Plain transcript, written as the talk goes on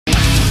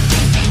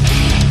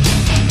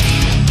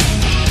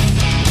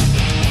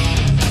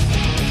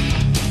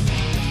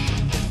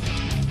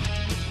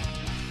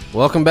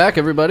Welcome back,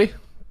 everybody,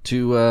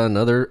 to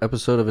another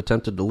episode of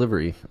Attempted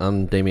Delivery.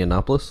 I'm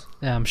Damianopoulos.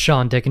 Yeah, I'm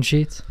Sean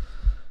Dickensheets.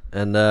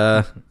 And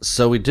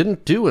so we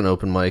didn't do an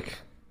open mic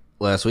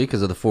last week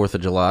because of the 4th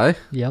of July.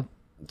 Yep.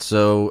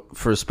 So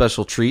for a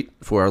special treat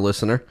for our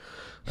listener,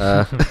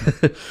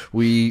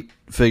 we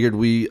figured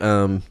we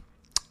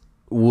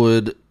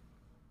would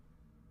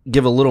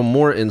give a little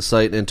more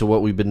insight into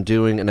what we've been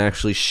doing and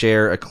actually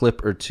share a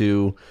clip or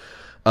two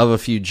of a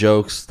few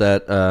jokes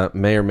that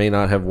may or may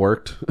not have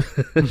worked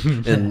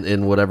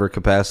in whatever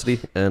capacity,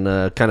 and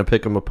kind of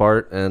pick them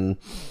apart and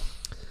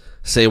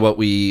say what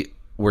we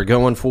were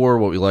going for,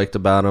 what we liked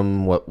about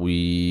them, what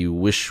we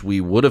wish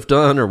we would have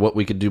done, or what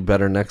we could do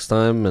better next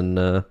time,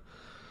 and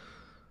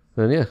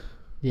yeah.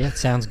 Yeah, it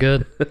sounds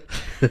good.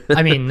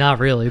 I mean, not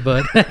really,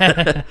 but...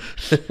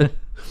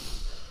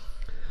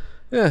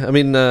 Yeah, I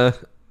mean...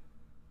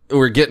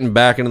 we're getting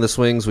back into the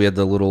swings. We had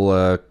the little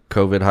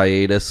COVID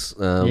hiatus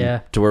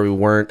to where we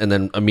weren't, and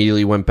then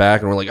immediately went back,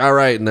 and we're like, all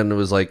right. And then it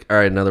was like, all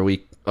right, another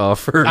week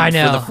off for the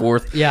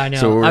 4th. Yeah, I know.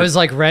 So I was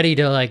like ready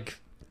to like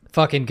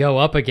fucking go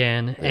up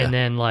again, and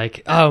then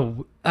like,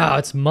 oh,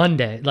 it's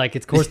Monday. Like,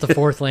 of course, the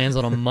 4th lands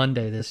on a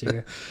Monday this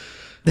year.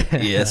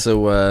 Yeah.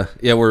 So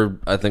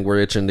I think we're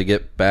itching to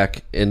get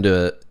back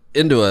into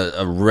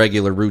a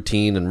regular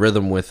routine and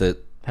rhythm with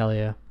it. Hell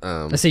yeah.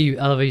 I love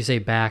how you say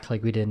back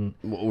like we didn't,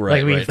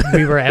 right,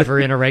 we were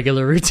ever in a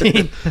regular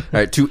routine. All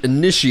right, to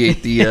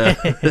initiate the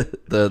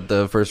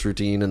the first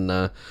routine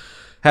and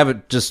have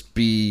it just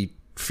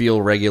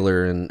feel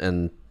regular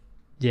and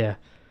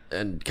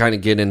kind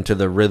of get into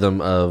the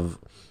rhythm of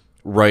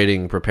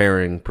writing,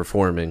 preparing,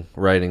 performing,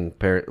 preparing,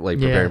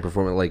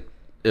 performing. Like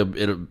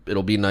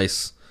it'll be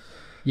nice.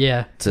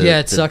 Yeah.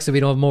 It sucks that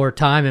we don't have more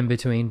time in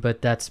between, but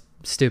that's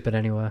stupid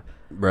anyway.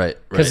 Right.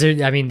 Because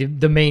I mean,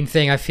 the main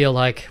thing I feel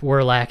like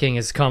we're lacking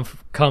is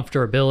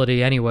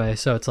comfortability anyway.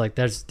 So it's like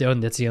that's the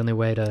only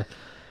way to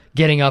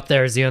getting up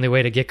there is the only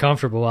way to get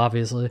comfortable,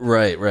 obviously.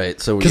 Right.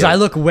 So because I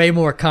look way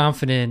more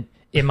confident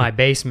in my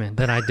basement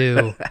than I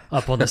do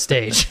up on the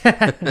stage.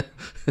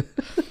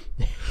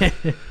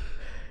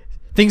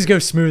 Things go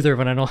smoother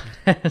when I don't.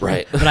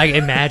 Right. But I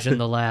imagine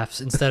the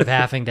laughs instead of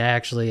having to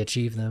actually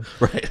achieve them.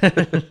 Right.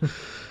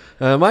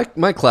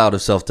 My cloud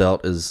of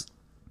self-doubt is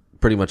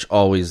pretty much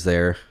always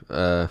there.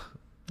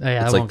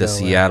 It's like the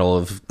Seattle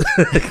of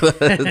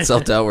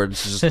self-doubt, where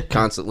it's just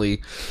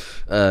constantly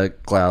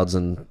clouds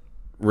and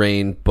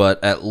rain.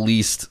 But at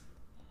least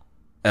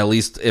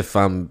if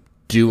I'm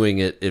doing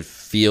it, it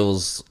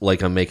feels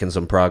like I'm making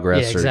some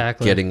progress or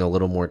getting a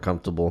little more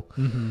comfortable.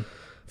 Mm-hmm.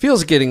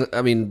 Feels getting.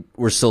 I mean,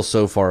 we're still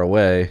so far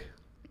away,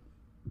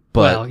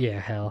 but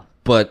hell.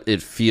 But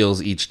it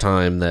feels each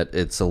time that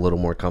it's a little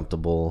more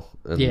comfortable.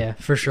 And,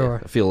 for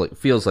sure.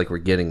 Feels like we're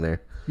getting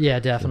there. Yeah,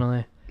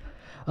 definitely.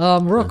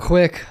 Real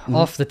quick,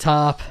 off the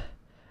top,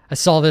 I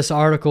saw this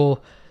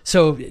article.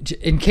 So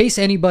in case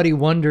anybody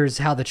wonders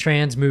how the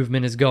trans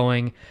movement is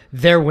going,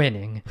 they're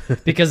winning.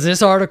 Because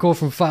this article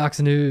from Fox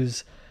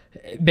News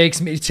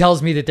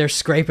tells me that they're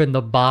scraping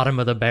the bottom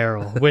of the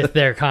barrel with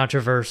their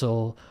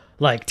controversial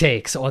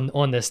takes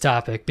on this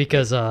topic.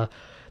 Because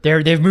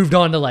they've moved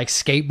on to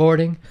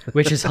skateboarding,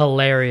 which is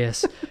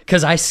hilarious.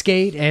 Because I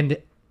skate and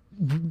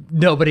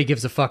nobody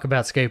gives a fuck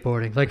about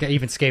skateboarding. Like,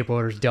 even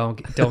skateboarders don't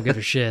give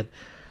a shit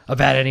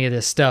about any of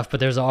this stuff. But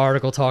there's an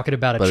article talking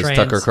about But is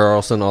Tucker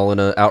Carlson all in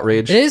an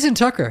outrage? It isn't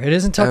Tucker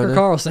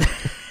Carlson.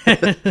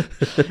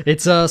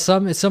 It's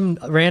some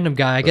random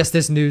guy. I guess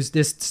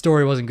this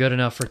story wasn't good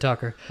enough for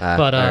Tucker.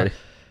 But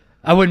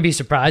I wouldn't be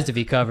surprised if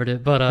he covered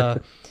it.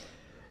 But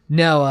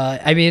no,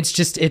 I mean,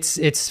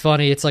 it's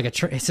funny. It's like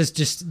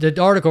the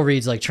article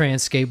reads like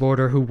trans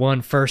skateboarder who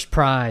won first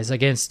prize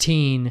against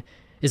teen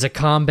is a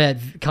combat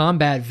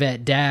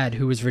vet dad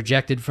who was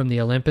rejected from the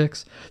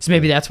Olympics. So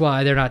maybe that's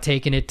why they're not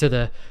taking it to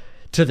the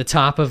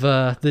top of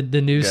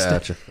the news.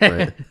 Gotcha.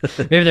 Right.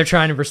 Maybe they're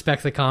trying to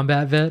respect the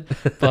combat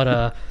vet,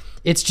 but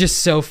it's just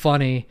so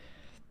funny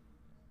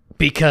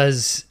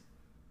because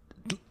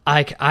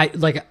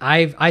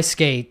I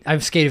skate.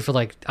 I've skated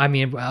for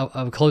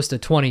I'm close to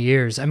 20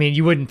 years. I mean,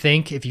 you wouldn't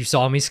think if you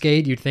saw me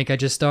skate, you'd think I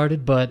just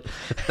started, but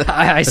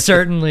I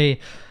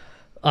certainly.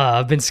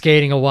 I've been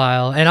skating a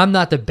while, and I'm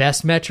not the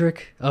best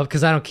metric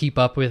because I don't keep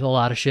up with a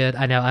lot of shit.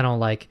 I know I don't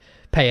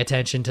pay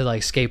attention to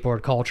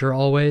skateboard culture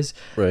always.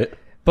 Right.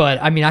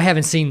 But I mean, I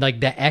haven't seen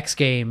the X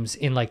Games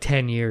in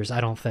 10 years.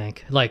 I don't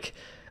think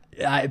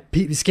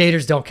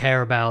skaters don't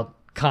care about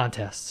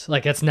contests.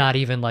 That's not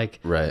even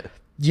right.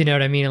 You know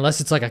what I mean? Unless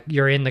it's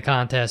you're in the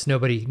contest,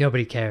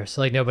 nobody cares.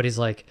 Nobody's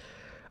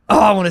oh,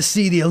 I want to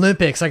see the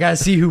Olympics. I got to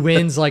see who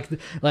wins.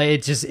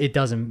 It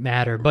doesn't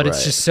matter. But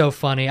It's just so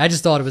funny. I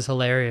just thought it was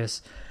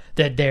hilarious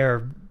that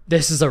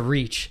this is a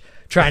reach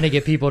trying to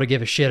get people to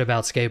give a shit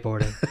about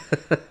skateboarding.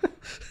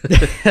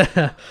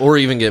 Or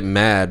even get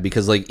mad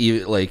because I'm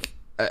going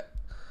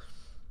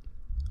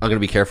to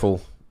be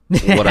careful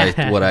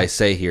what I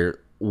say here.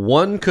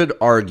 One could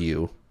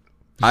argue,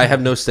 I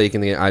have no stake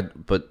in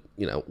but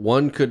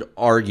one could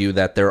argue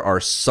that there are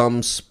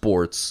some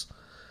sports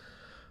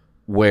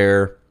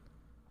where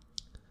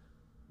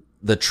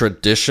the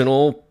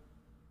traditional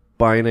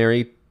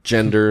binary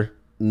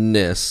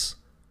gender-ness,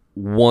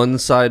 one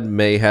side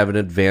may have an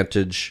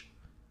advantage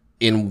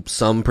in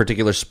some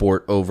particular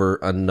sport over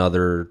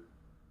another.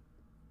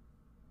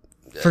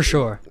 For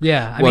sure.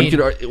 Yeah. One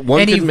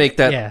could make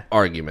that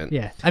argument.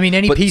 Yeah. I mean,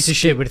 any piece of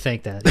shit would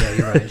think that. Yeah,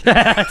 you're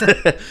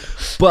right.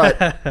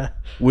 But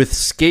with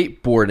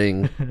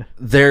skateboarding,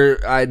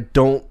 I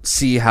don't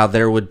see how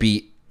there would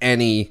be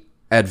any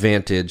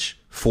advantage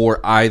for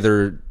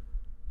either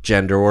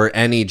gender or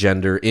any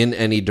gender in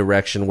any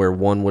direction where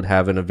one would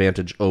have an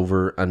advantage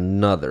over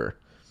another.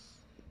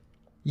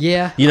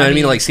 Yeah. You know what I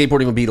mean? Like,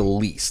 skateboarding would be the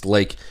least.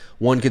 Like,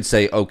 one could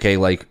say, okay,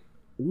 like,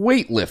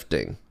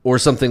 weightlifting or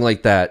something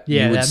like that.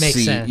 Yeah, you would that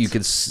makes sense. You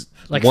could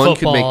like one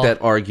football, could make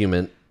that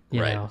argument,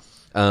 right?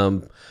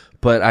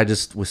 But I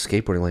just with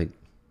skateboarding,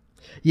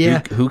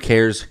 like, who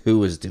cares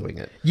who is doing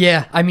it?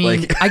 Yeah, I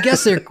mean, like, I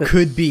guess there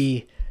could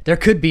be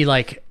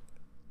like,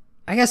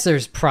 I guess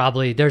it's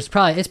probably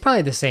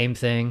the same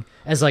thing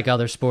as like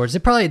other sports.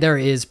 There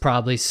is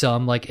probably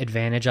some like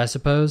advantage, I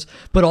suppose,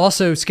 but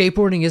also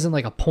skateboarding isn't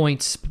like a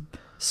points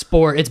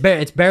sport. It's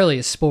barely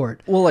a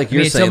sport. Well, like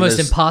you're saying, it's almost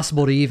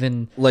impossible to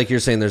even. Like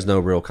you're saying, there's no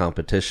real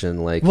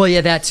competition. Like, well,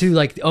 yeah, that too.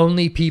 Like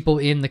only people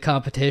in the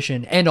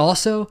competition, and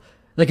also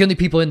like only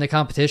people in the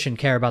competition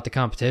care about the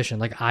competition.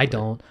 Like I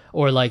don't,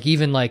 or like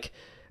even like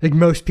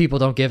most people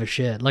don't give a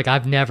shit. Like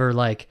I've never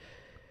like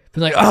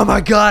been like, oh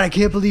my god, I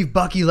can't believe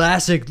Bucky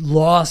Lasek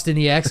lost in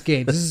the X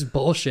Games. This is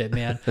bullshit,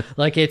 man.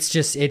 Like it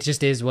just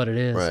is what it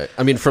is. Right.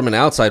 I mean, from an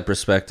outside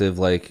perspective,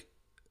 like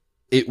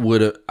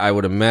I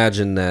would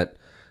imagine that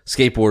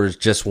skateboarders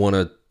just want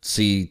to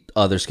see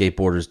other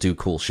skateboarders do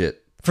cool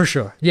shit. For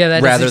sure. Yeah,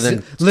 that rather is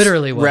than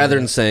literally what rather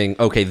than saying,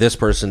 okay, this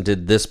person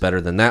did this better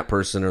than that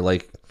person, or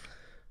like,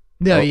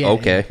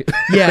 okay.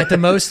 Yeah, at the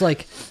most,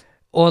 like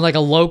on like a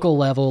local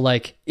level,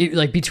 like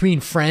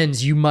between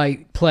friends, you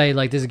might play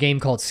like there's a game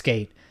called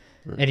Skate,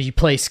 and you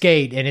play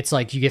Skate, and it's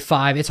like you get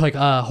 5. It's like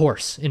a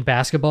horse in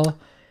basketball.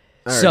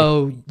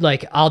 So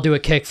like I'll do a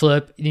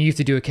kickflip, and you have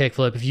to do a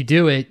kickflip. If you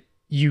do it,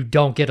 you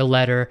don't get a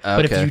letter,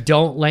 but if you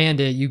don't land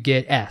it, you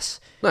get S.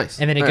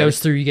 Nice. And then it goes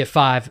through, you get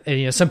 5.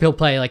 And some people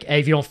play like,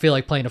 if you don't feel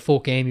like playing a full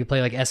game, you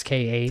play like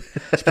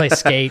SK8. Just play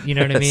Skate, you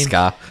know what I mean?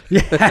 Ska.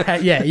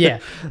 Yeah.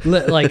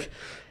 Like,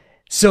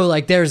 so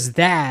like there's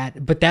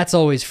that, but that's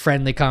always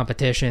friendly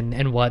competition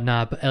and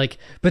whatnot.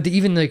 But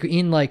even like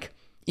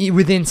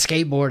within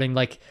skateboarding,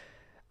 like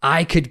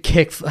I could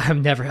I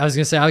was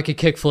gonna say I could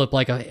kickflip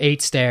like a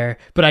 8 stair,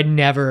 but I'd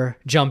never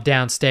jump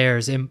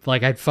downstairs, and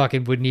like I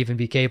fucking wouldn't even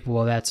be capable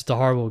of that. It's a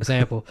horrible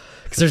example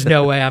because there's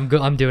no way I'm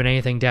doing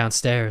anything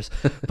downstairs.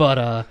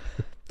 But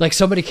like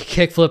somebody could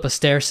kickflip a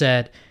stair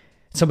set,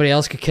 somebody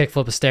else could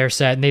kickflip a stair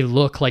set, and they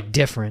look like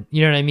different.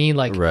 You know what I mean?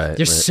 Like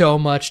there's so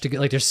much to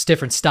like. There's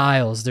different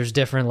styles. There's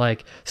different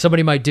like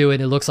somebody might do it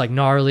and it looks like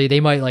gnarly. They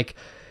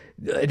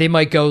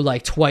might go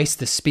like twice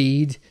the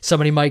speed.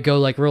 Somebody might go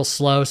like real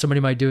slow.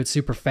 Somebody might do it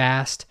super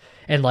fast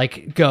and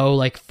like go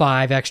like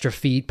 5 extra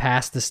feet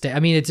past the stage. I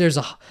mean, there's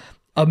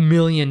a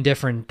million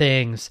different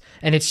things,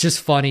 and it's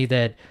just funny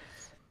that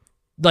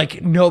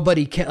like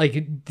nobody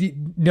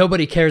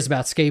cares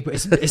about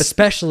skateboarding,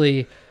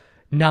 especially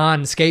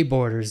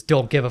non-skateboarders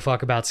don't give a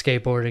fuck about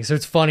skateboarding. So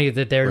it's funny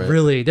that they're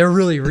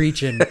really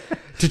reaching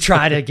to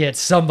try to get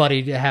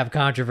somebody to have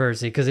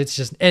controversy, because it's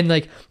just, and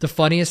like the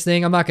funniest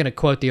thing, I'm not going to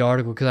quote the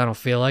article because I don't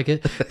feel like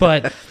it,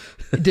 but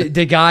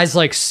the guy's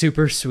like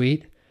super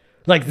sweet.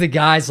 Like the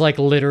guy's like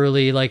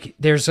literally like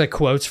there's like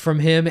quotes from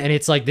him, and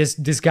it's like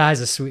this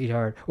guy's a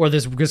sweetheart, or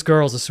this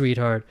girl's a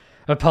sweetheart.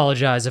 I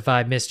apologize if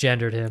I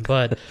misgendered him,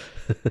 but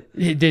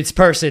this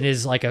person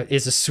is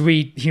a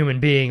sweet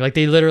human being. Like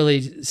they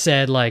literally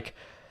said like,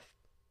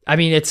 I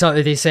mean,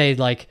 they say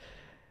like,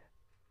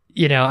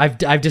 you know,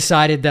 I've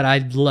decided that I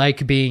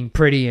like being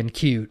pretty and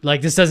cute.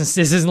 Like this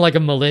isn't like a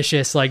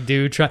malicious like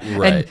dude try.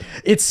 Right. And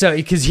it's so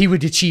because he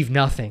would achieve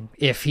nothing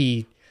if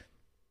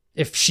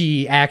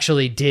she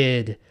actually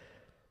did.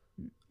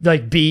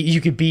 Like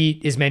you could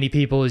beat as many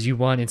people as you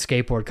want in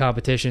skateboard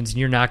competitions, and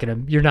you're not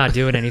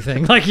doing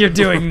anything. Like you're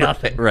doing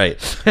nothing. Right.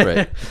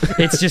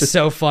 It's just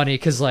so funny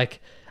because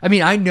like, I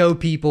mean, I know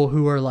people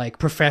who are like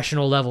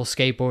professional level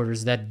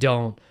skateboarders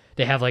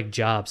they have like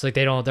jobs. Like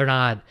they're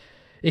not,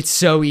 it's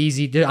so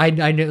easy. I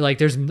know like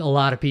there's a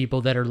lot of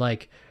people that are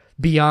like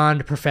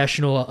beyond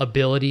professional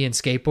ability in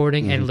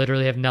skateboarding and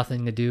literally have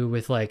nothing to do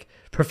with like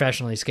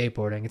professionally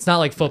skateboarding. It's not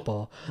like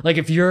football. Like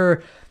if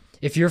you're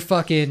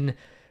fucking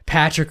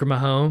Patrick or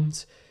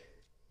Mahomes,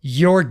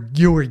 you're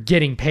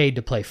getting paid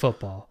to play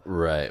football.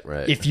 Right.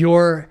 If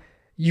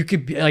you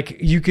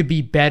could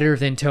be better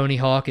than Tony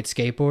Hawk at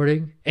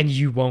skateboarding, and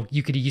you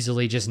could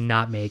easily just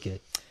not make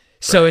it.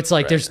 So it's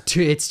like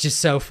it's just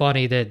so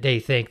funny that they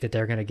think that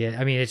they're going to get,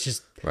 I mean, it's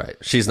just. Right.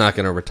 She's not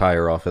going to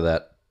retire off of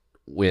that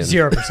win.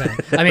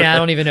 0%. I mean, I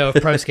don't even know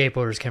if pro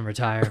skateboarders can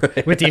retire,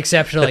 with the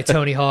exception of like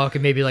Tony Hawk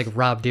and maybe like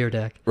Rob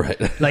Dyrdek. Right.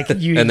 Like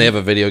and they have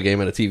a video game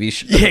and a TV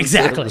show. Yeah,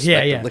 exactly.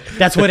 Yeah.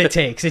 That's what it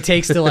takes. It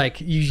takes to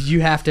like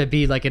you have to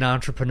be like an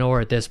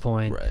entrepreneur at this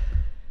point, right,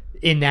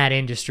 in that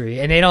industry,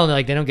 and they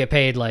don't get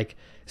paid like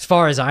as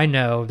far as I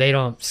know,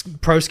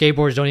 pro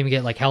skateboarders don't even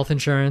get like health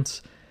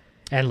insurance.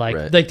 And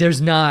like there's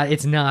not,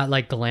 it's not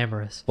like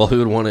glamorous. Well, who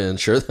would want to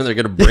insure them? They're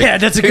going to break. Yeah,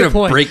 that's a good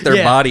point. Break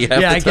their body.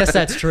 I guess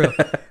that's true.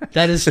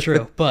 That is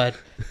true. But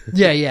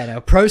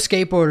no, pro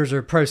skateboarders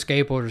are pro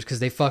skateboarders because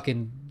they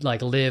fucking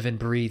like live and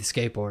breathe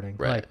skateboarding.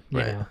 Right. You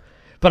know.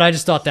 But I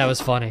just thought that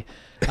was funny.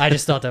 I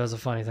just thought that was a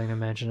funny thing to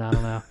mention. I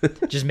don't know.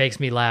 It just makes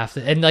me laugh.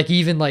 And like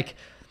even like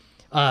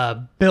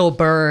Bill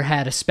Burr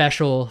had a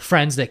special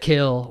Friends That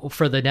Kill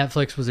for the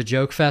Netflix Was a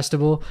Joke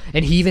Festival,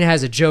 and he even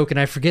has a joke, and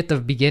I forget the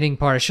beginning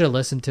part. I should have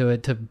listened to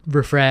it to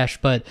refresh,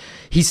 but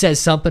he says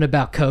something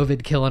about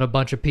COVID killing a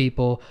bunch of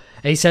people,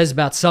 and he says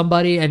about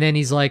somebody, and then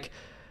he's like,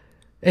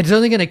 it's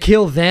only going to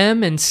kill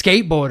them and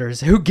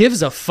skateboarders. Who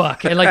gives a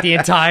fuck? And like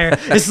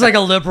this is like a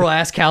liberal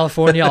ass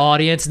California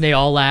audience, and they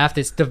all laughed.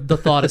 It's the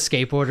thought of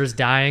skateboarders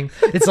dying.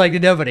 It's like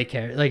nobody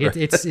cares. Like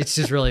it's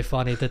just really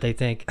funny that they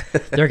think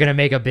they're going to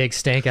make a big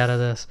stink out of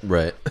this.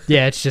 Right.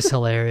 Yeah, it's just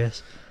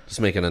hilarious.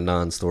 Just making a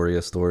non-story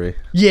a story.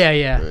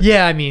 Yeah. Right.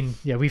 Yeah, I mean,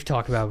 we've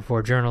talked about it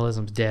before.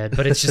 Journalism's dead,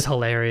 but it's just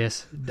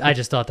hilarious. I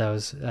thought that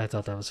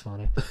was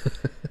funny.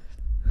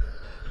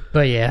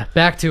 But yeah,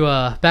 back to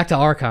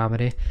our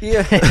comedy.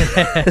 Yeah.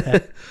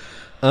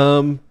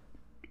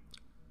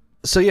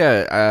 So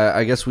yeah,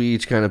 I guess we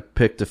each kind of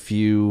picked a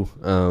few,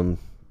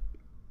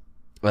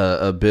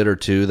 a bit or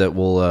two that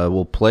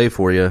we'll play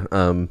for you.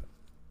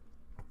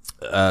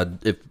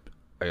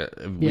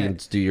 If we can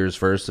do yours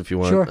first, if you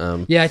want.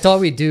 Sure. I thought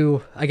we'd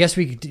do. I guess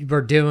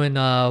we're doing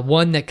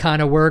one that kind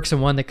of works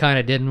and one that kind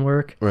of didn't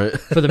work. Right.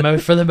 For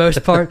the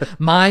most part,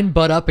 mine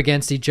butt up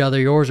against each other.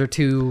 Yours are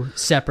two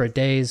separate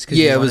days.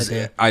 Yeah, it was.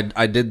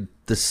 I did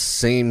the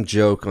same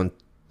joke on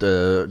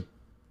the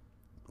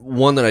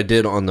one that I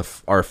did on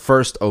our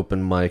first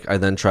open mic. I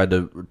then tried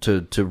to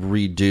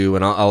redo,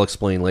 and I'll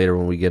explain later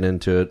when we get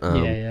into it.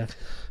 Yeah.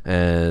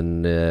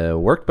 And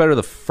worked better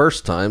the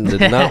first time.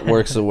 Did not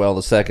work so well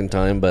the second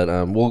time, but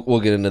we'll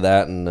get into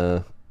that.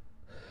 And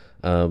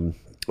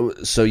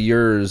so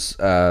yours,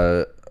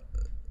 do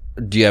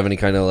you have any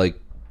kind of like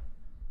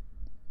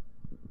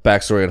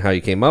backstory on how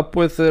you came up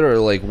with it, or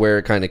like where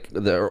it kind of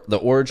the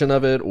origin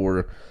of it,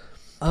 or?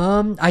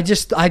 I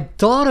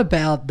thought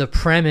about the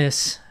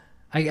premise.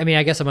 I mean,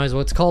 I guess I might as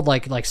well. It's called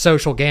like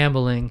social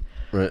gambling.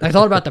 Right. I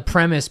thought about the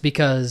premise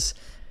because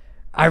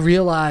I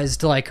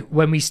realized, like,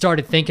 when we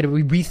started thinking,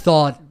 we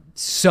thought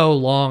so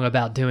long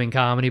about doing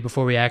comedy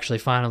before we actually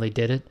finally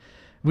did it.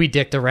 We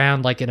dicked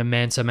around like an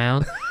immense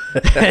amount.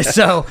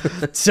 so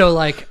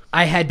like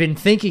I had been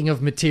thinking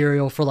of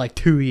material for like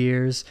 2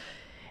 years,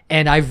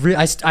 and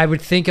I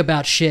would think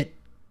about shit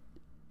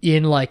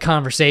in like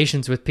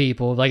conversations with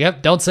people, like, oh,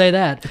 don't say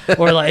that,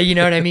 or like, you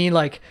know what I mean,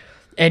 like,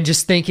 and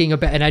just thinking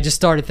about, and I just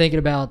started thinking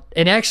about,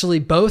 and actually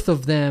both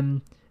of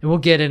them, and we'll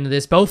get into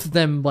this, both of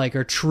them like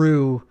are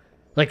true.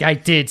 Like, I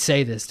did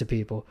say this to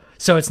people.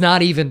 So it's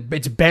not even,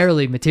 it's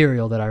barely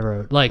material that I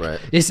wrote. Like, right.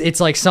 It's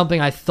like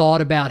something I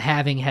thought about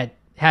having had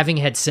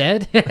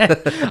said.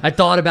 I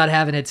thought about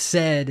having it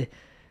said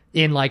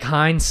in, like,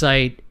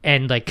 hindsight,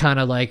 and, like, kind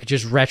of, like,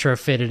 just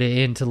retrofitted it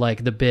into,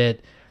 like, the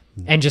bit,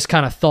 and just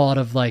kind of thought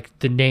of, like,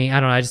 the name. I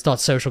don't know. I just thought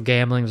social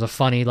gambling was a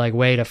funny, like,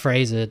 way to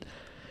phrase it.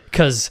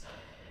 Because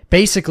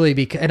basically,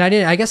 and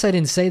I guess I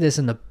didn't say this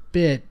in the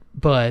bit,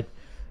 but,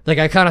 like,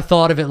 I kind of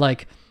thought of it,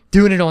 like,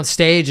 doing it on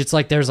stage, it's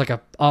like there's like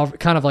a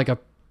kind of like a,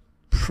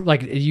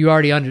 like you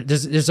already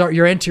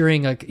you're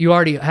entering, like, you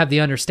already have the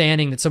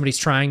understanding that somebody's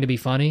trying to be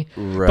funny,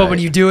 right. But when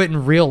you do it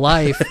in real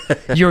life,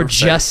 you're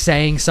just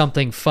saying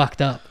something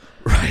fucked up,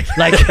 right?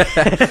 Like,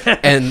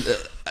 and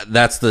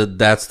that's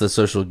the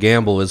social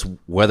gamble, is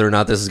whether or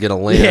not this is gonna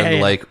land,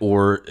 like,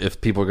 or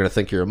if people are gonna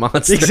think you're a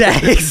monster.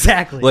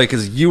 Exactly. Like,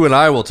 because you and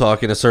I will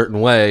talk in a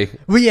certain way,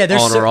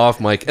 on or off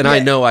mic, and I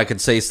know I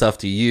could say stuff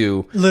to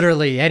you,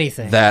 literally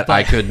anything, that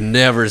I could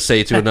never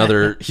say to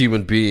another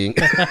human being.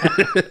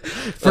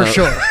 For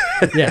sure.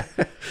 Yeah.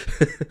 But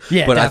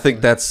definitely.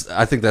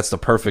 I think that's the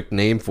perfect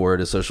name for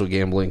it, is social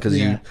gambling, because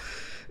you.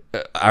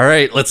 All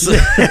right, let's see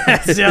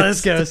how this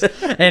goes.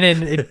 And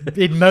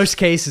in most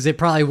cases, it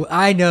probably,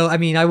 I know, I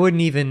mean,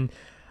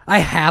 I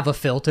have a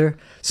filter,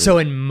 so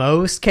in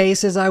most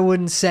cases I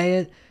wouldn't say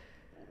it,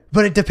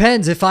 but it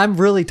depends. If I'm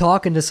really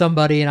talking to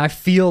somebody and I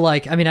feel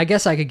like, I mean, I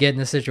guess I could get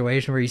in a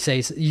situation where you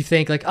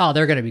think like, oh,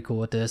 they're gonna be cool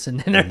with this, and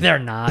then they're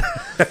not.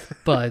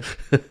 But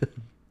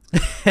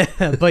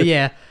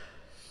yeah,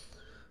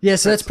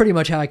 so that's pretty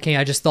much how I came.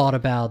 I just thought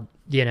about,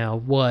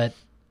 what,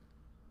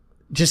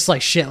 just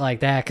like shit like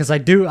that, because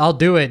I'll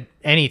do it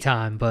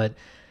anytime, but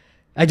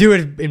I do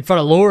it in front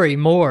of Lori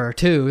more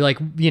too, like,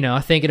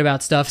 thinking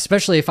about stuff,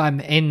 especially if I'm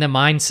in the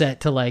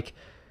mindset to like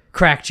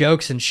crack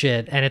jokes and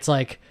shit, and it's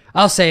like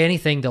I'll say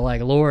anything to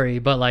like Lori,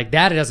 but like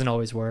that, it doesn't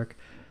always work.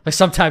 Like,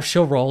 sometimes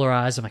she'll roll her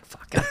eyes, I'm like,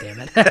 fuck, god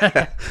damn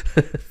it.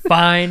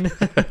 Fine.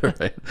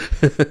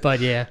 Right.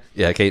 But yeah,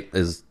 Kate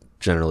is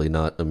generally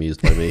not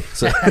amused by me,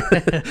 so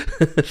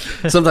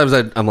sometimes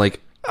I'm like,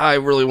 I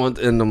really want,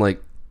 and I'm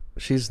like,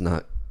 she's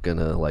not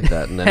gonna like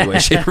that in any way,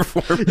 shape, or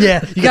form.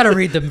 Yeah, you got to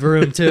read the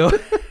room too.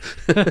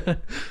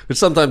 Which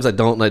sometimes I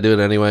don't, and I do it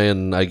anyway,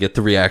 and I get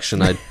the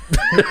reaction I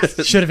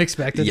should have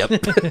expected. Yep.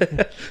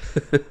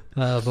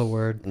 The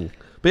word.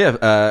 But yeah,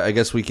 I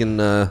guess we can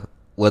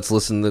let's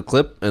listen to the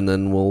clip, and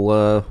then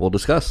we'll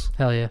discuss.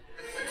 Hell yeah.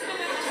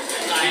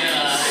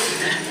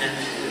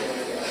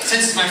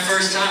 Since it's my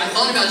first time, I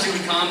thought about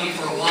doing comedy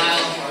for a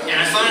while, and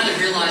I finally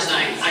realized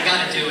I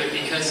gotta do it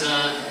because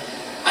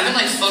I've been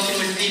like fucking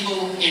with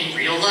people in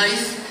real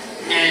life,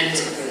 and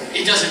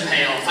it doesn't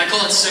pay off. I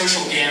call it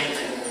social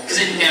gambling because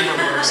it never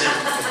works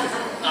out.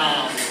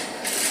 I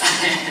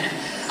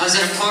was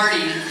at a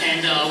party,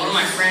 and one of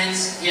my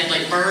friends, he had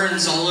like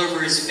burns all over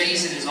his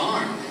face and his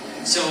arm.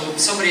 So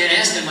somebody had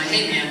asked him, like,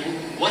 "Hey man,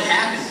 what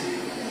happened?"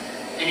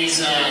 And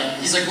he's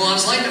like, "Well, I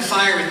was lighting a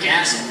fire with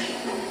gasoline,"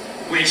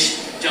 which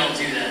don't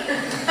do that.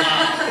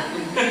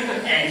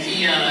 And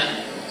he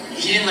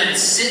didn't let it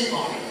sit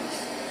long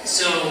enough.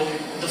 So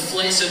the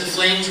flames were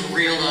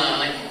real,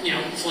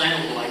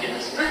 flammable, I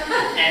guess.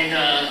 And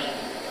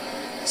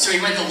so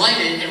he went to light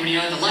it, and when he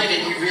went to light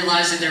it, he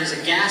realized that there was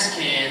a gas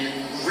can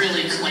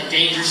really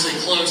dangerously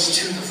close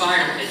to the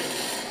fire pit.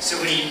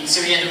 So he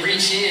had to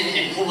reach in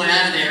and pull it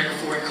out of there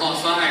before it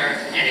caught fire,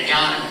 and it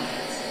got him.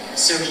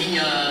 So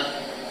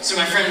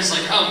my friend was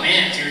like, "Oh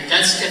man, dude,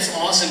 that's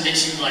awesome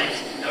that you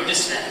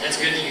noticed that. That's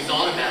good that you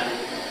thought about it."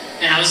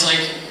 And I was like,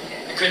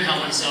 I couldn't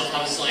help myself.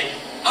 I was like,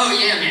 "Oh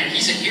yeah, man,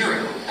 he's a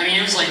hero." I mean,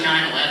 it was like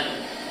 9/11.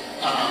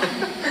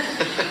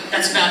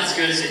 That's about as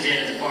good as it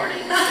did at the party.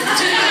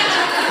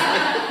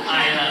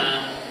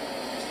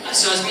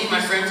 So I was meeting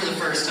my friend for the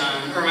first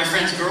time, or my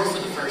friend's girl for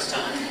the first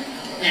time,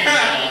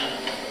 and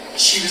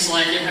she was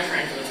like, my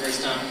friend for the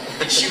first time.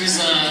 She was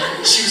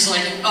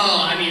like,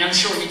 "Oh, I mean, I'm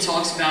sure he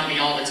talks about me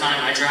all the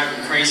time. I drive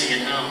him crazy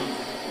at home."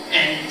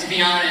 And to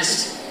be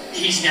honest,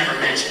 he's never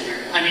mentioned her.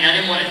 I mean, I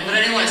didn't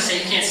want to say,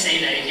 you can't say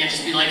that. You can't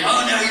just be like,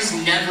 "Oh no, he's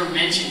never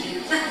mentioned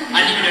you."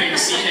 I didn't even know you were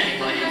seeing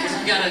anybody, because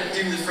you gotta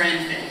do the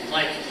friend thing.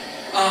 Like,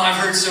 "Oh, I've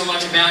heard so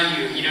much about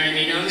you. You know what I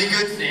mean? Only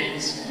good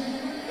things."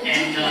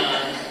 And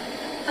I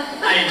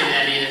didn't do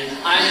that either.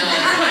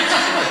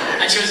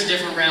 I chose a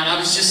different route. I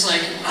was just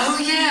like, "Oh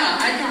yeah,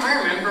 I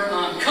remember,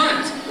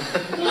 cunt."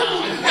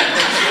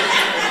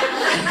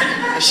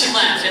 She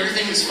laughed.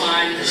 Everything was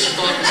fine. She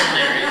thought it was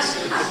hilarious.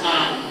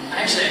 I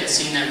actually hadn't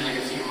seen them in like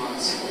a few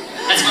months.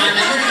 That's fine.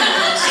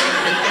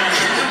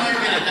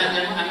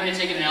 I might have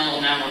taken an L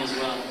on that one as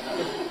well.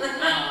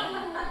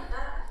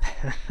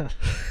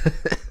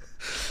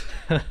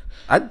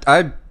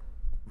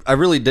 I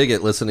really dig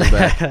it listening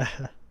back.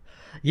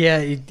 Yeah,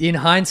 in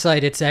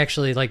hindsight, it's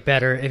actually like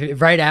better.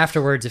 Right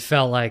afterwards, it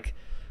felt like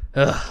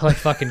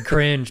fucking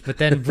cringe. But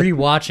then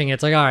rewatching it,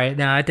 it's like, all right,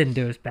 no, I didn't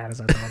do as bad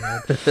as I thought I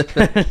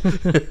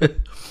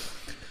would.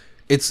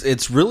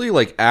 It's really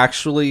like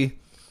actually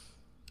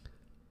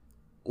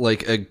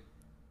like a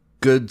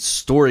good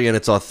story, and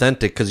it's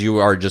authentic because you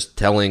are just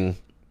telling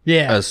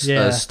a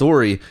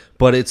story,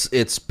 but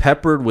it's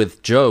peppered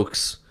with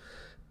jokes,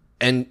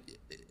 and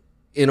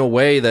in a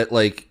way that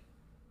like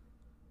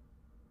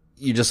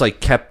you just like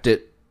kept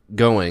it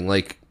going.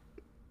 Like,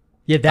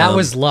 yeah, that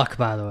was luck,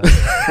 by the way.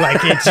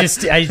 Like,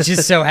 it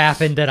just so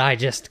happened that I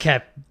just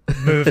kept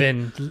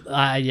moving.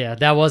 Yeah,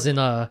 that wasn't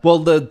well,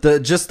 the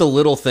just the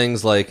little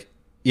things like,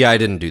 yeah, I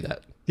didn't do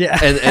that. Yeah,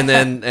 and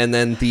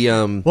then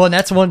the well, and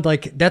that's one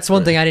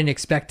thing I didn't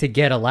expect to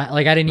get a lot.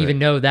 Like, I didn't even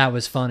know that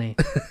was funny.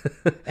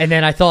 And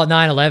then I thought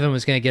 9/11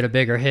 was going to get a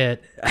bigger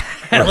hit.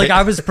 Like,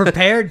 I was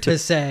prepared to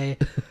say,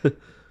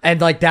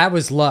 and like that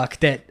was luck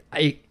that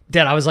I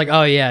was like,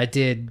 oh yeah, it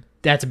did.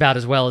 That's about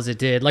as well as it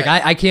did. Like,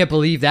 I can't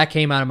believe that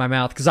came out of my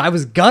mouth, because I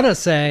was gonna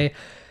say,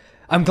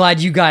 I'm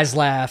glad you guys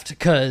laughed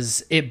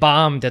because it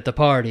bombed at the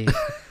party,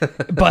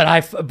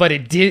 but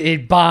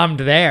it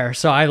bombed there.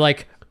 So I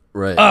like,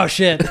 right. Oh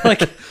shit!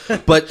 Like,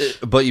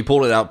 but you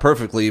pulled it out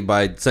perfectly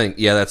by saying,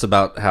 yeah, that's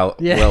about how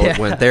it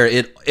went there.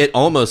 It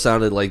almost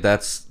sounded like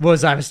that's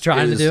what I was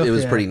trying to do. It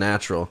was pretty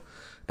natural,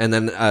 and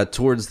then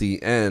towards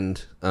the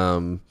end,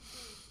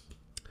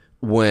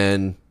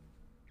 when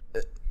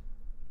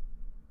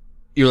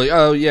you're like,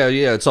 oh yeah,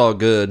 it's all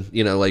good.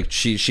 You know, like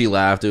she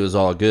laughed. It was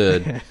all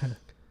good.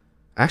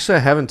 Actually,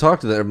 I haven't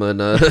talked to them and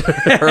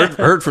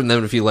heard from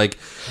them. If you like,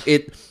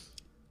 it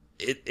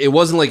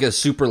wasn't like a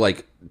super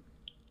like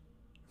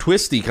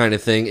twisty kind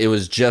of thing. It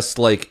was just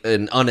like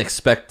an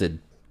unexpected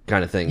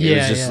kind of thing. It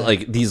was just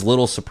like these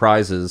little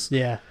surprises.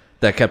 Yeah.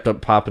 That kept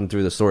up popping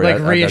through the story.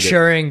 Like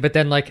reassuring, but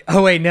then like,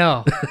 oh wait,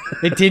 no,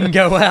 it didn't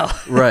go well.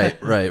 Right.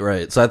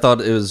 So I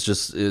thought it was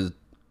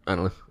I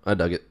don't know. I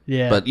dug it.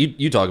 Yeah. But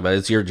you talk about it.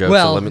 It's your joke.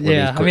 Well, so let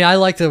me I mean, I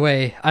like the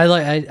way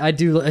I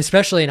do,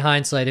 especially in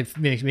hindsight. It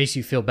makes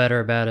you feel better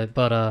about it.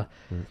 But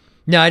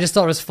no, I just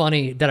thought it was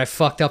funny that I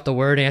fucked up the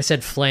wording. I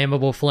said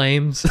flammable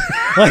flames,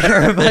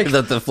 like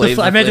that the flames.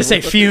 I meant to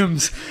say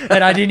fumes,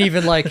 and I didn't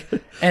even like.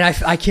 And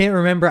I can't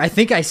remember. I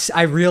think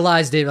I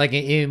realized it like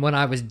when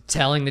I was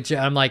telling the joke.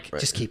 I'm like,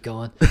 just keep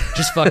going,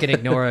 just fucking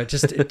ignore it,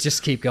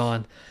 just keep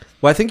going.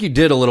 Well, I think you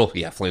did a little.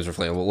 Yeah, flames are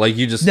flammable. Like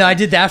you just. No, I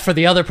did that for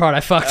the other part.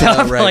 I fucked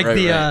up.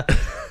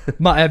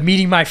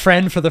 meeting my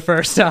friend for the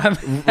first time.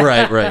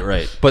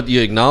 right. But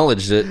you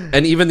acknowledged it,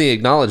 and even the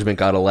acknowledgement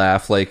got a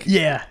laugh. Like,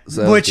 yeah,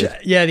 so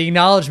the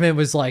acknowledgement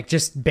was like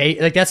just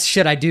like that's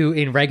shit I do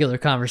in regular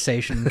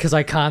conversation because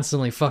I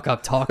constantly fuck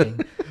up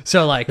talking.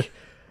 So like,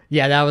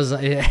 yeah, that was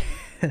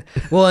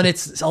well, and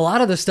it's a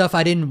lot of the stuff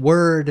I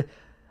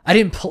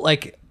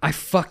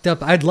fucked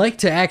up. I'd like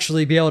to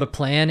actually be able to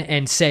plan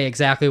and say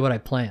exactly what I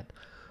planned.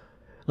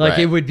 Like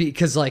it would be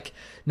because like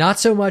not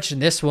so much in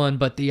this one,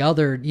 but the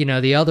other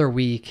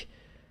week,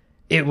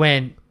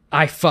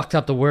 I fucked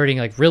up the wording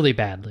like really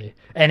badly,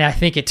 and I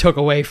think it took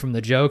away from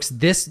the jokes.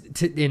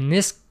 In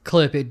this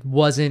clip, it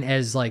wasn't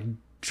as like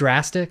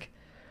drastic,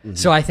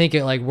 so I think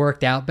it like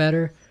worked out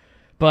better.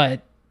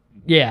 But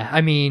yeah,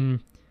 I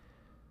mean.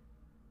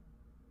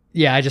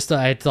 Yeah, I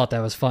thought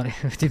that was funny.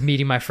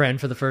 Meeting my friend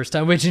for the first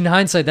time, which in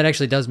hindsight, that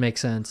actually does make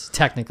sense,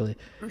 technically.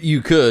 You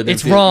could.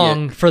 It's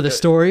wrong for the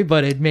story,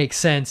 but it makes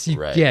sense.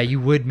 Yeah, you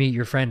would meet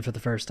your friend for the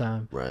first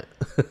time. Right.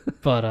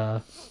 But,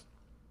 and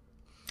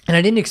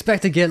I didn't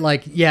expect to get I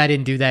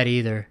didn't do that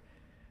either.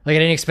 Like, I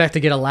didn't expect to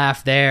get a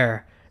laugh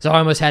there. So I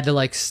almost had to,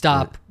 like,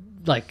 stop,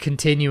 like,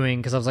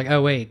 continuing, because I was like,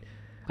 oh, wait,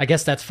 I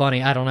guess that's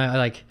funny. I don't know,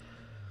 like...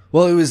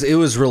 Well, it was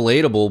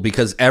relatable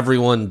because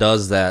everyone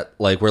does that.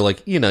 Like, we're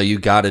like, you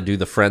got to do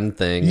the friend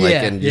thing. Like,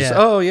 and just,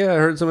 oh, yeah, I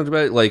heard so much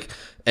about it. Like,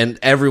 and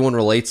everyone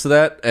relates to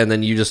that. And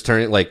then you just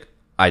turn it like,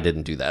 I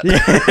didn't do that.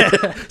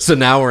 Yeah. So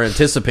now we're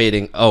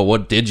anticipating, oh,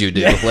 what did you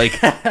do? Like,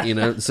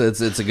 so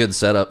it's a good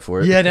setup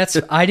for it. Yeah,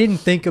 I didn't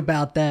think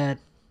about that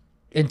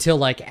until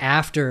like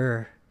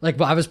after,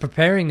 like, I was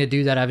preparing to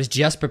do that. I was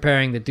just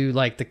preparing to do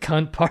like the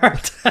cunt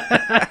part.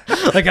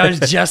 Like, I was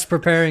just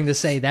preparing to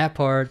say that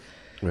part.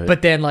 Right.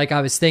 But then, like,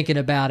 I was thinking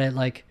about it,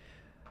 like,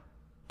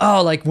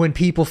 oh, like, when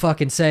people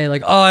fucking say,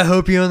 like, oh, I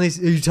hope are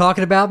you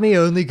talking about me?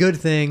 Only good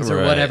things,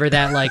 or whatever,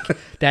 that, like,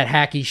 that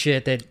hacky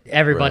shit that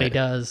everybody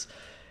does.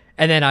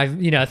 And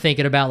then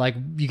thinking about, like,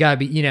 you gotta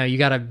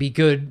be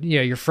good,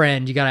 your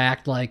friend, you gotta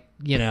act like,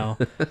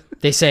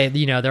 they say,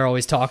 they're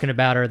always talking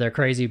about her, they're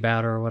crazy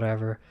about her, or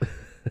whatever.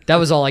 That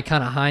was all, like,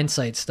 kind of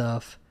hindsight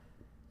stuff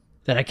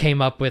that I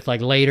came up with like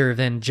later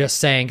than just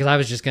saying, because I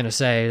was just gonna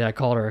say that I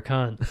called her a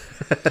cunt.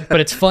 But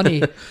it's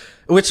funny,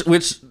 which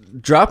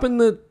dropping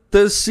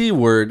the C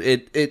word,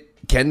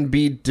 it can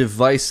be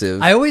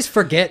divisive. I always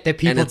forget that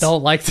people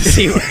don't like the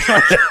C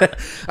word.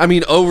 I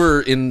mean,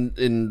 over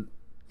in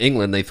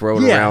England they throw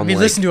it around. I mean,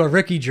 listen to a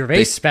Ricky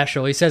Gervais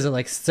special. He says it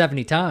like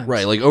 70 times.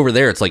 Right, like over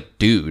there it's like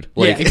dude.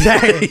 Like, yeah,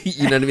 exactly.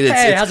 You know what I mean?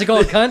 Hey, how's it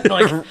going, cunt?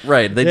 Like,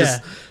 right. They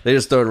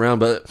just throw it around,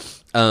 but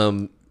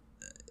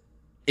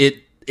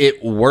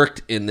it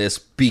worked in this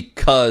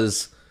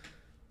because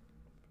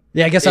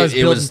I guess I was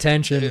building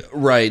tension.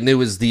 Right, and it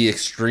was the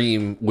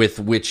extreme with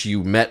which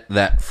you met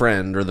that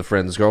friend or the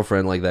friend's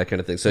girlfriend, like that kind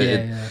of thing. So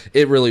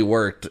it really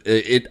worked.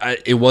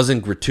 It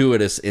wasn't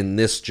gratuitous in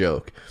this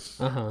joke.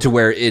 To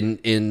where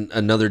in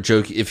another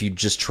joke, if you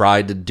just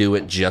tried to do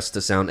it just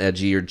to sound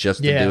edgy or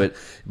just to do it,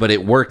 but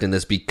it worked in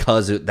this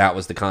because that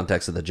was the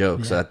context of the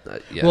joke. So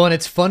Well, and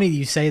it's funny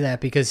you say that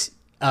because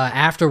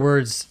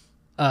afterwards,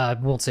 I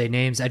won't say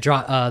names.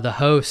 The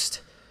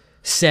host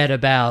said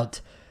about.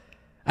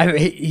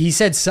 He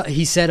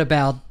said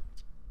about.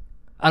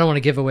 I don't want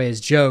to give away his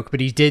joke,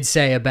 but he did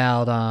say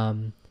about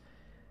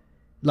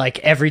like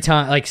every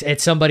time, like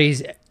at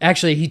somebody's.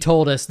 Actually, he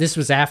told us this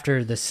was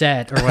after the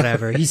set or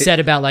whatever. He said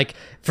about like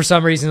for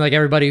some reason, like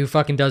everybody who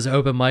fucking does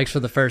open mics for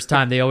the first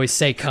time, they always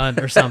say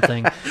cunt or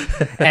something.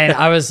 And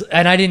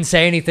I didn't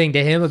say anything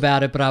to him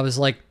about it, but I was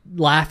like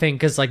laughing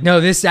because like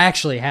no, this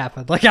actually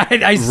happened. Like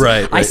I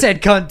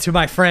said cunt to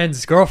my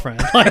friend's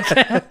girlfriend. Like,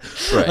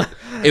 right.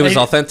 It was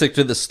authentic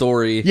to the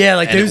story. Yeah,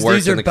 like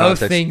those are both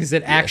things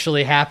that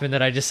actually happened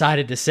that I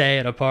decided to say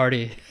at a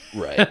party.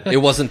 Right. It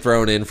wasn't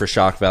thrown in for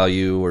shock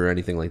value or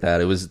anything like that.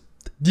 It was.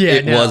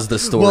 Yeah, was the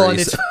story. Well, and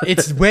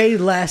it's way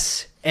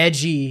less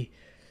edgy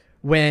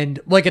when,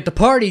 like at the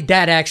party,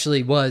 that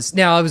actually was.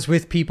 Now, I was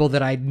with people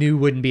that I knew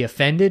wouldn't be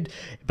offended,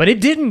 but it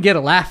didn't get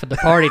a laugh at the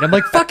party. And I'm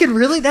like, fucking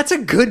really? That's a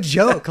good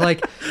joke.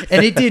 Like,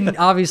 and it didn't,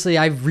 obviously,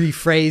 I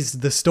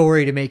rephrased the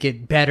story to make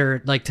it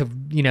better, like to,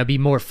 be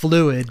more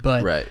fluid,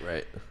 but.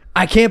 Right.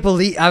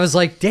 I was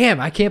like, damn,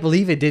 I can't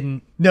believe it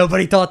didn't.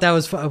 Nobody thought that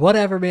was fun.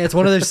 Whatever, man. It's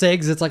one of those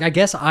things. It's like, I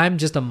guess I'm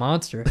just a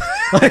monster.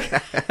 Like,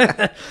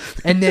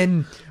 and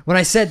then when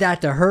I said that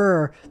to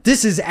her,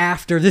 this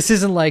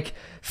isn't like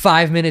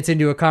 5 minutes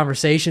into a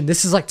conversation.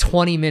 This is like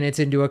 20 minutes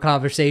into a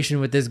conversation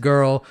with this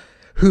girl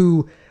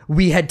who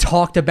we had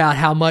talked about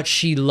how much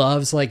she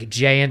loves like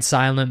Jay and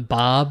Silent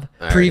Bob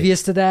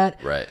previous to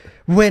that. Right.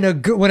 When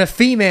a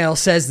female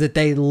says that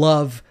they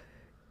love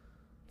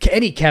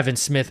any Kevin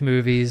Smith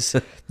movies,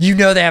 they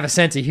have a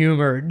sense of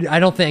humor. I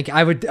don't think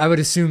I would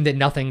assume that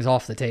nothing's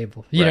off the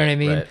table. You know what I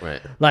mean?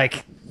 Right.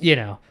 Like,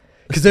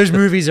 because those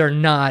movies are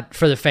not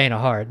for the faint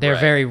of heart. They're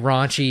very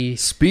raunchy.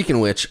 Speaking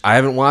of which, I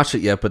haven't watched it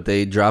yet, but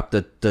they dropped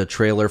the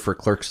trailer for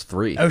Clerks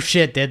 3. Oh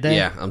shit, did they?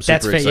 Yeah, I'm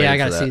super excited. Yeah, I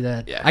gotta see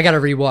that. Yeah. I gotta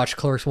rewatch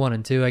Clerks 1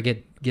 and 2. I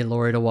get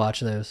Lori to watch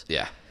those.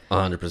 Yeah,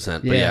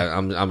 100%. But yeah,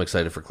 I'm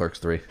excited for Clerks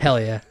 3.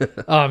 Hell yeah.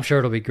 Oh, I'm sure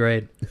it'll be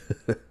great.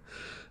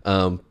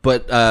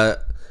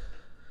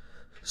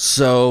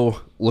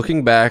 So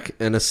looking back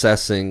and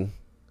assessing,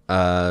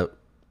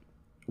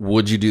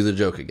 would you do the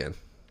joke again?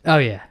 Oh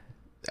yeah,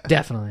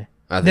 definitely.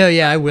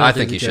 I will. I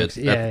think you should.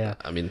 Yeah.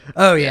 I mean,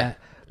 oh yeah.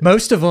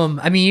 Most of them.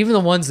 I mean, even the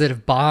ones that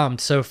have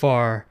bombed so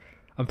far,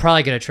 I'm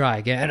probably gonna try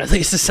again at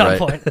least at some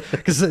point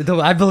because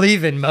I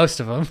believe in most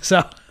of them.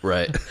 So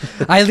right.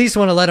 I at least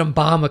want to let them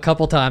bomb a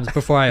couple times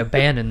before I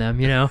abandon them.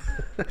 You know.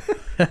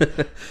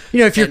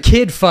 If your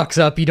kid fucks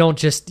up, you don't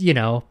just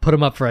put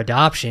him up for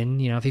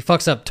adoption. If he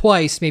fucks up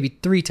twice, maybe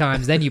 3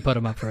 times, then you put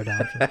him up for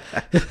adoption.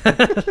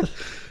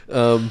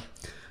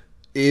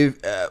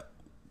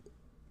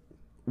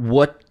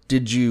 What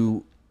did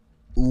you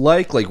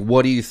like? Like,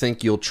 what do you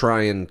think you'll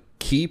try and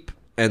keep?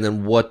 And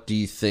then what do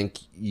you think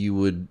you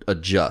would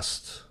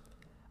adjust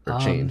or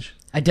change?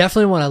 I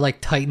definitely want to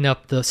tighten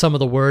up some of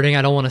the wording.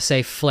 I don't want to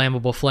say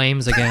flammable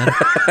flames again.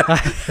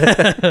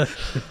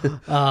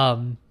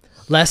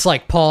 Less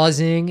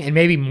pausing and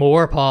maybe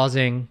more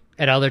pausing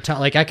at other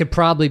times. I could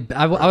probably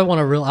I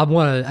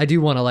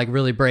do want to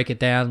really break it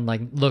down,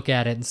 look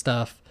at it and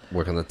stuff.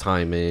 Work on the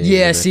timing.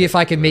 Yeah, see if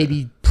I can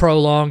maybe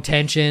prolong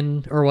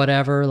tension or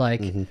whatever.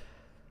 And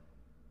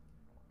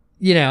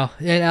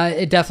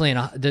it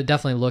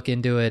definitely look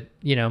into it,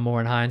 more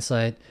in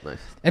hindsight. Nice.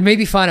 And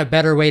maybe find a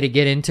better way to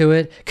get into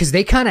it. Because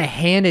they kind of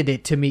handed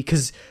it to me.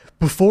 Because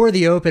before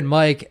the open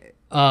mic,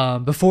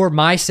 before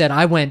my set,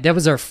 that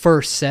was our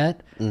first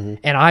set.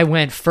 And I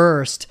went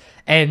first.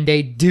 And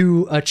they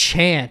do a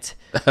chant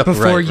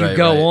before you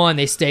go on.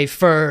 They say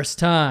first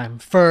time.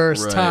 To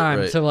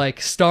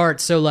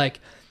start. So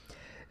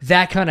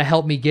that kind of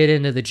helped me get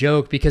into the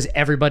joke because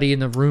everybody in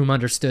the room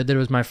understood that it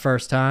was my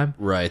first time.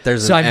 Right.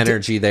 There's an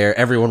energy there.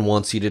 Everyone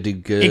wants you to do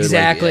good.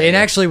 Exactly.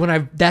 Actually,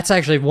 that's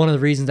actually one of the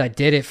reasons I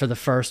did it for the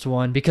first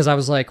one, because I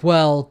was like,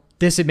 well,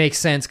 would make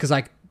sense because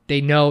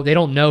they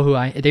won't know who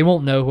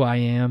I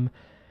am.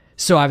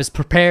 So I was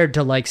prepared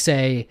to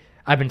say,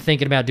 I've been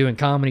thinking about doing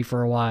comedy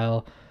for a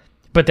while,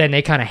 but then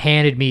they kind of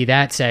handed me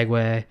that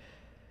segue.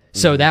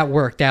 So that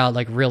worked out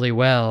really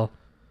well.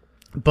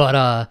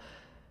 But,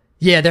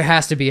 yeah, there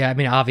has to be. I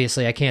mean,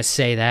 obviously, I can't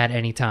say that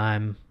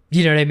anytime.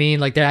 You know what I mean?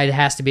 There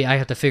has to be. I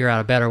have to figure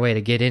out a better way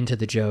to get into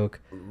the joke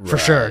for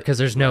sure, because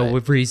there's no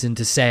reason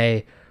to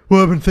say,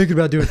 "Well, I've been thinking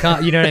about doing."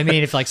 You know what I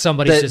mean? If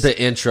somebody's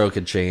the intro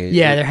could change.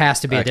 Yeah, there has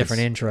to be a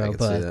different intro.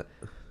 But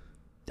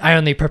I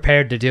only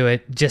prepared to do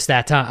it just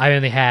that time. I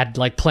only had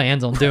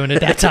plans on doing it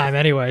that time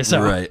anyway. So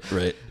right.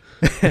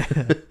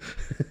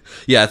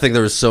 Yeah, I think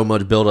there was so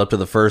much build up to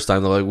the first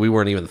time that we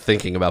weren't even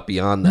thinking about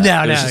beyond that.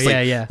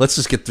 Yeah. Let's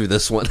just get through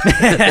this one.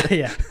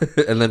 Yeah.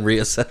 And then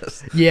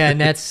reassess. Yeah,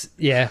 and that's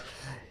and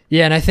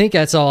I think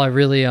that's all I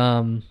really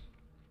I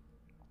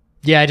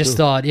just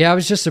thought, I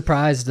was just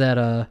surprised that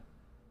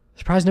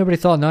nobody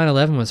thought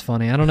 9/11 was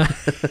funny. I don't know.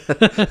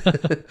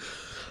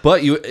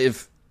 But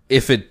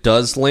if it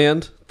does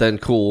land, then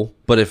cool.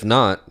 But if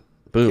not,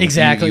 boom.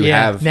 Exactly. You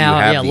have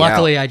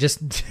luckily out. I just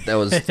that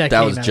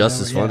was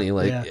just as funny.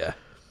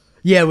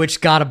 Yeah, which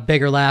got a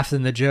bigger laugh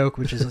than the joke,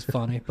 which is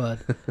funny, but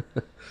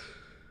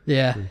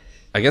yeah.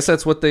 I guess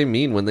that's what they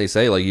mean when they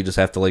say you just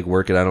have to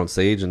work it out on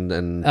stage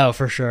and oh,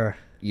 for sure.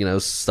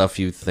 Stuff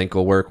you think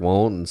will work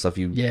won't, and stuff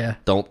you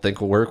don't think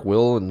will work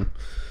will, and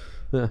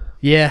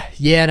yeah,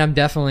 and I'm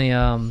definitely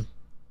and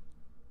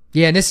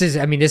this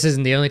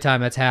isn't the only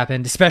time that's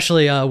happened.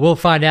 Especially we'll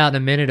find out in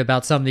a minute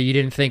about something that you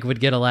didn't think would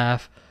get a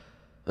laugh.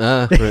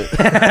 Right.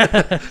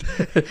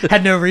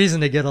 Had no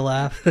reason to get a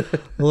laugh. A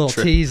little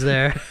tease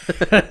there.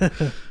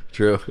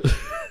 True.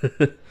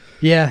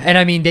 Yeah, and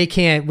I mean they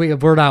can't.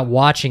 We're not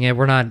watching it.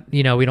 We're not.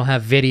 We don't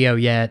have video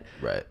yet.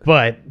 Right.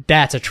 But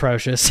that's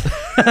atrocious.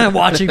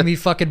 Watching me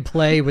fucking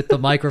play with the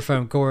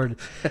microphone cord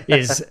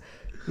is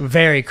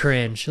very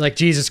cringe.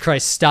 Jesus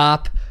Christ,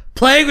 stop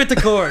playing with the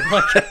cord.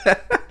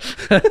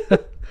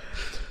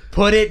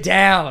 Put it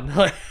down.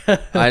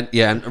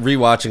 And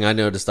rewatching, I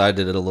noticed I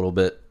did it a little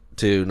bit.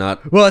 Too,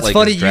 not well. It's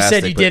funny you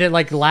said you did it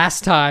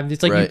last time.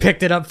 It's you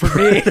picked it up for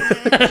me.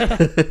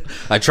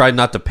 I tried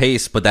not to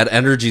pace, but that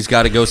energy's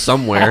got to go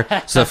somewhere.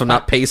 So if I'm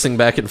not pacing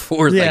back and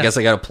forth, I guess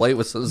I got to play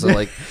with some.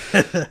 So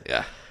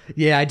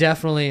yeah, I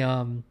definitely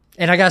and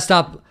I got to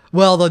stop.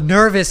 Well, the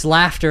nervous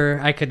laughter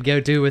I could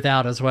go do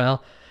without as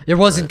well. It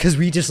wasn't because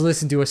we just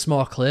listened to a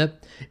small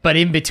clip, but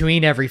in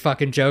between every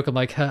fucking joke, I'm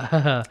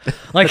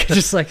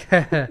just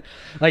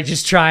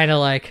just trying to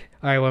all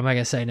right, what am I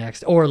gonna say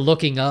next? Or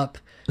looking up.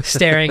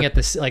 Staring at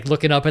this,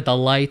 looking up at the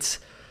lights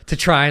to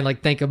try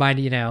and think of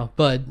mine,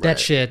 but that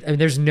shit. I mean,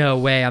 there's no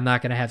way I'm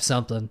not gonna have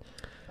something.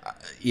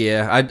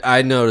 Yeah,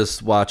 I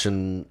noticed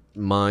watching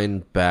mine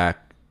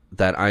back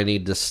that I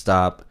need to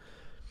stop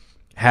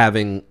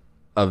having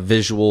a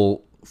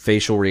visual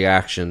facial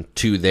reaction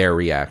to their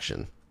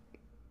reaction.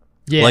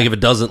 Yeah, if it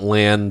doesn't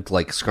land,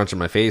 scrunching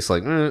my face,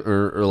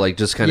 or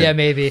just kind of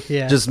maybe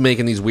just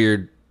making these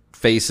weird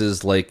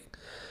faces,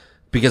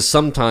 because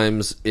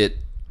sometimes it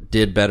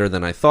did better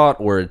than I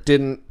thought, or it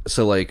didn't.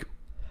 So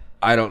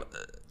I don't.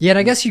 Yeah, and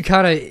I guess you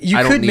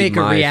could make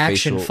a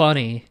reaction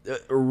funny,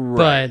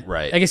 but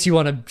I guess you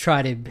want to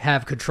try to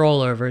have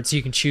control over it so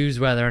you can choose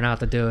whether or not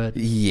to do it.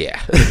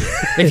 Yeah.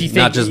 If you think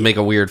not just make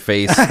a weird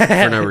face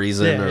for no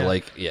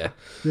reason yeah.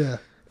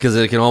 Because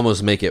it can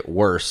almost make it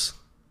worse.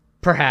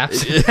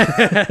 Perhaps.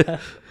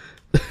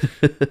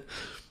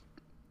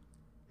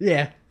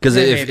 Yeah. Because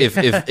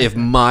if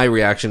my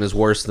reaction is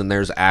worse than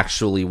theirs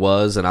actually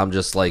was, and I'm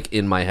just like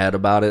in my head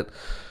about it,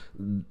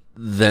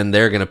 then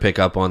they're going to pick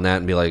up on that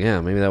and be like, yeah,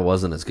 maybe that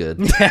wasn't as good.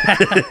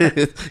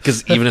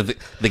 Because even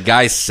if the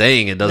guy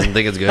saying it doesn't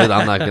think it's good,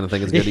 I'm not going to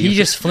think it's good either. He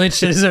just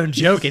flinched at his own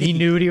joke and he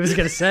knew what he was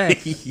going to say.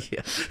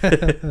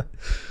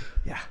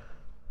 Yeah.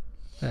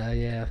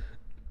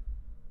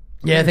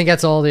 Yeah, I think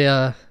that's all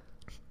the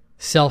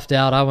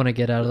self-doubt I want to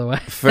get out of the way.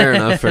 Fair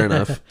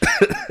enough.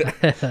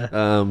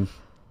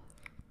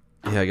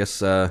 Yeah, I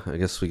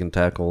guess we can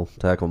tackle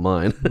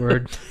mine.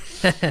 Word.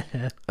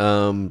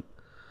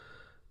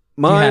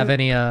 Mine, do you have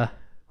any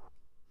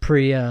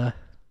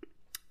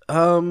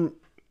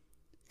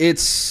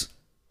it's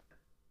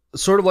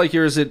sort of like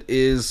yours. It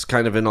is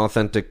kind of an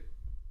authentic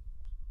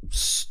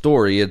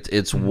story.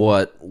 It's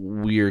what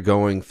we're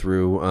going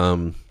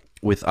through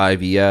with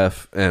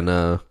IVF,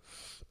 and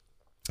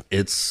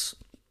it's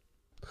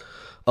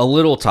a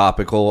little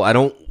topical. I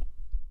don't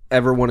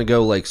ever want to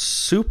go like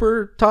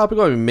super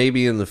topical. I mean,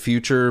 maybe in the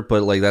future,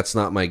 but like that's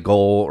not my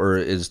goal, or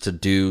is to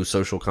do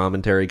social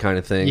commentary kind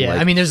of thing. Yeah,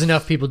 like, I mean, there's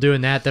enough people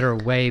doing that are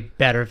way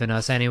better than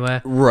us anyway.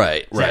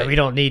 Right. So we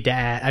don't need to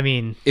add. I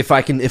mean, if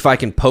I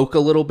can poke a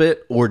little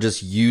bit, or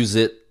just use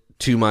it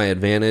to my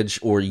advantage,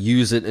 or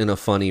use it in a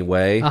funny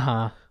way,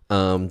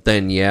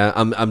 then yeah,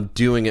 I'm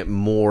doing it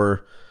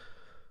more.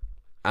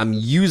 I'm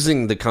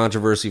using the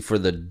controversy for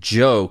the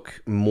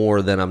joke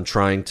more than I'm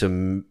trying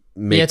to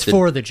make it's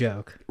for the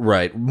joke.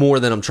 Right. More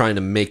than I'm trying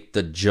to make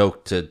the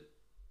joke to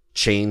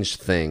change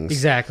things.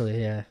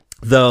 Exactly, yeah.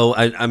 Though,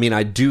 I mean,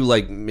 I do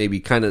like maybe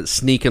kind of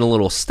sneaking a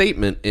little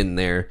statement in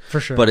there. For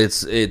sure. But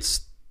it's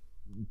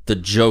the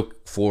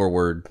joke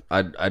forward.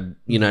 I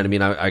you know what I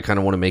mean? I kind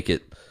of want to make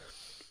it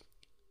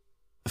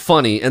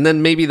funny. And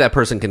then maybe that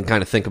person can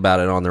kind of think about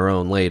it on their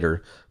own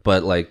later.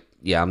 But like,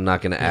 yeah, I'm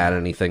not going to add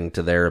anything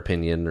to their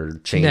opinion or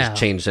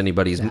change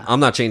anybody's. No. I'm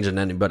not changing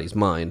anybody's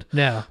mind.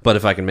 No. But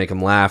if I can make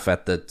them laugh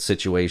at the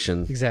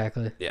situation,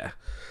 exactly. Yeah.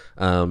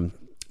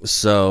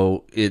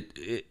 So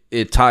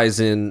it ties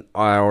in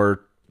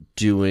our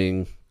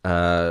doing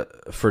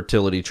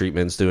fertility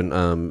treatments, doing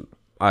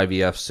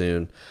IVF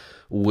soon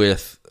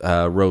with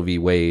Roe v.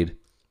 Wade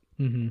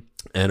and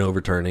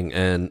overturning,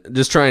 and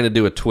just trying to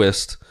do a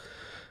twist.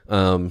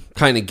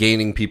 Kind of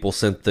gaining people's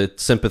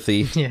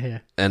sympathy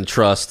and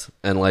trust,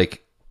 and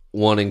like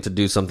wanting to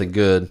do something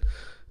good,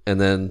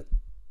 and then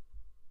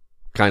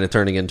kind of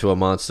turning into a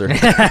monster.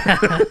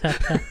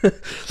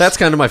 That's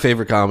kind of my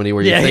favorite comedy,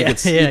 where you think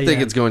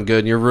it's going good,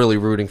 and you're really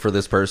rooting for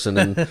this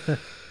person,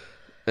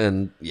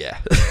 and yeah.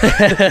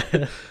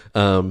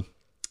 I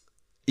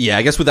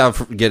guess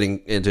without getting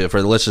into it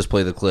further, let's just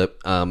play the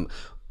clip. I'll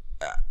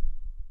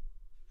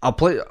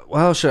play.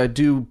 Well, should I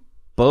do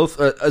both?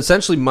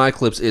 Essentially, my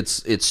clips,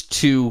 it's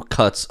two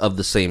cuts of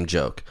the same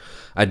joke.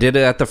 I did it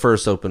at the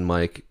first open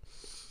mic,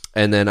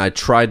 and then I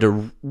tried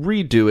to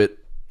redo it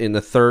in the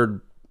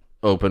third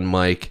open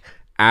mic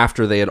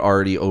after they had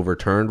already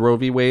overturned Roe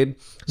v. Wade.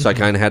 So I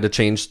kind of had to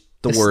change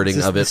the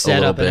wording of it a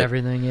little bit. And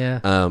everything,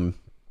 yeah.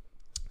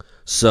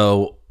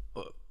 So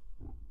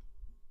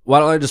why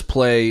don't I just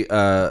play?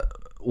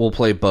 We'll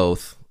play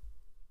both,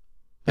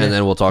 and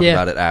then we'll talk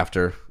about it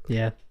after.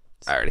 Yeah.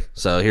 Alrighty.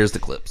 So here's the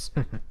clips.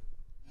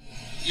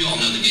 You all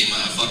know the game,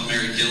 Fuck,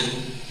 Marry, Kill.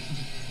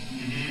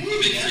 You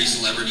pick 3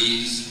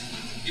 celebrities.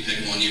 You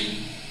pick one you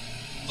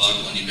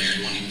fuck, one you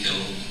marry, one you kill.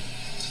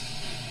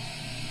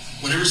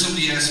 Whenever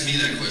somebody asks me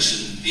that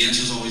question, the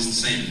answer is always the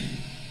same.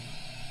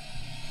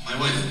 My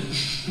wife.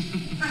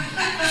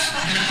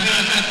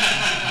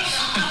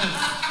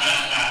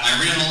 I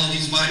ran all of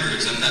these by her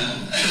except that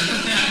one.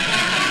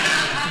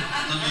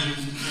 Love you.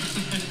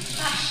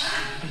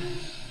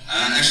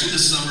 Actually,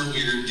 this summer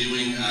we're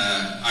doing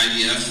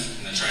IVF.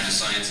 Trying to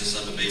science this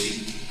up a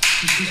baby.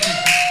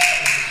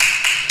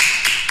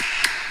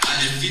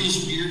 It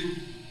feels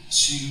weird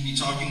to be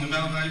talking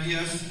about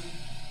IVF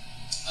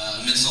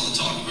amidst all the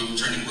talk of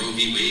overturning Roe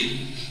v.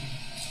 Wade,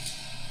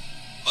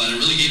 but it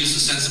really gave us a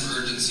sense of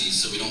urgency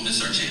so we don't miss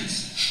our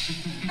chance.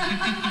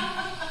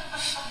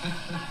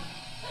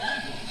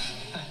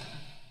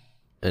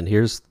 And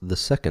here's the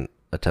second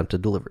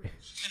attempted delivery.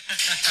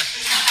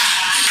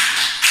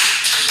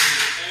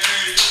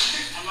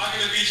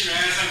 Beat your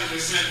ass under the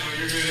set, but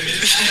you're good.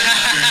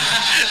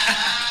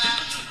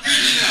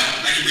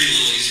 I can breathe a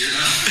little easier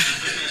now.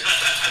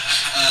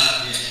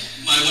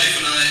 My wife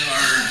and I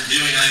are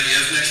doing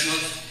IVF next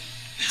month.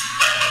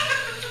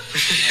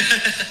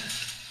 And,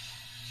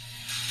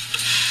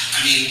 I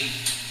mean,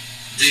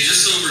 they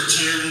just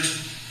overturned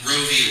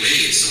Roe v.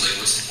 Wade, so like,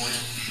 what's the point?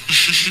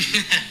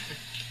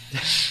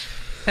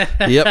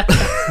 Yep.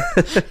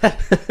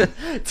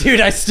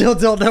 Dude, I still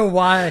don't know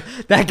why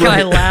that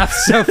guy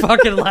laughs so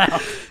fucking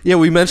loud. Yeah,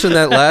 we mentioned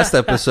that last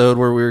episode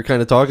where we were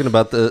kind of talking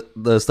about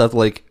the stuff.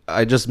 Like,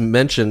 I just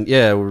mentioned,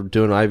 yeah, we're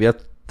doing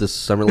IVF this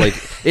summer. Like,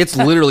 it's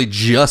literally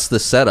just the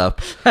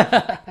setup.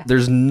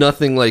 There's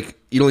nothing, like,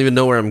 you don't even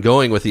know where I'm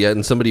going with it yet,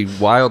 and somebody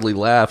wildly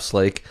laughs.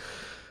 Like,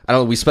 I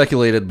don't know, we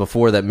speculated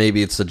before that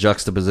maybe it's the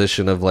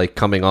juxtaposition of, like,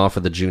 coming off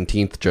of the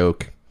Juneteenth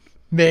joke.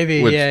 Maybe,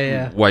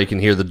 yeah. Why you can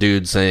hear the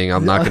dude saying,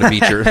 I'm not going to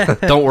beat your...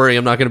 Don't worry,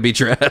 I'm not going to beat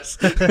your ass.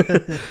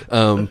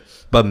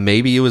 But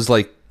maybe it was,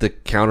 like, the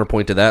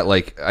counterpoint to that.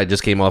 Like, I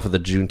just came off of the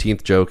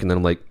Juneteenth joke, and then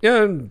I'm like,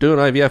 yeah, I'm doing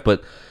IVF,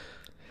 but...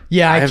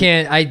 Yeah,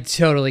 I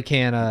totally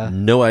can't.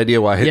 No idea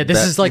why. Yeah,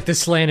 this is like the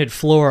slanted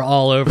floor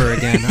all over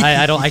again.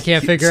 I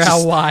can't figure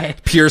out why.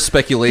 Pure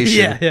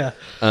speculation. Yeah.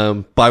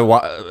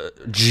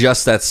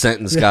 Just that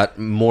sentence got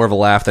more of a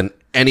laugh than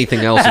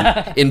anything else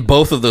in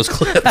both of those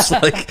clips.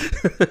 Like,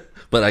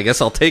 but I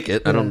guess I'll take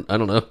it. I don't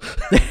know.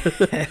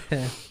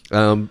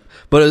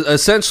 But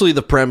essentially,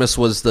 the premise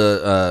was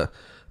the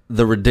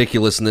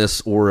ridiculousness,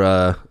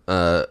 or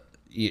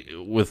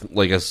with,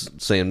 like I was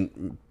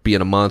saying, being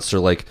a monster,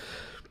 like.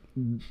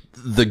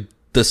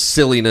 The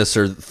silliness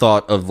or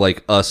thought of,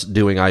 like, us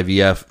doing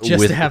IVF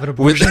just to have an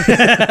abortion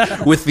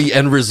with the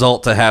end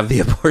result to have the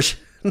abortion.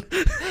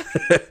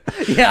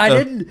 Yeah,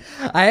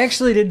 I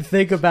actually didn't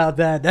think about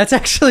that. That's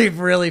actually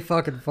really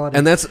fucking funny.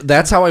 And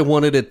that's how I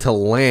wanted it to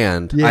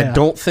land. Yeah. I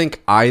don't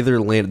think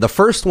either landed. The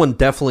first one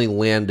definitely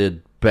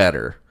landed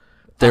better.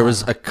 There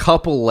was a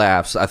couple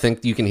laughs. I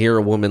think you can hear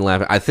a woman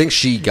laughing. I think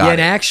she got it.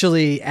 And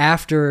actually,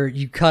 after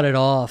you cut it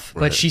off,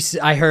 but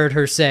I heard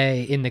her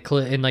say in the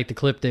clip, in like the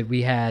clip that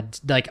we had,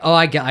 like, "Oh,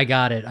 I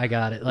got it.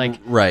 Like,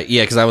 right,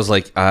 yeah, because I was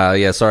like,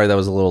 yeah, sorry, that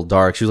was a little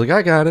dark. She was like,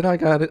 I got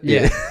it.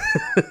 Yeah.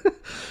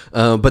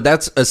 But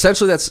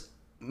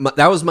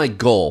that was my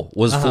goal,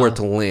 was for it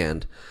to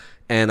land,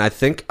 and I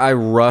think I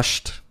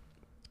rushed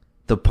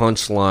the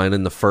punchline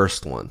in the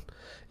first one.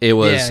 It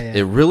was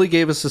it really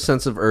gave us a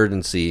sense of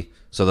urgency.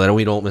 So that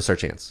we don't miss our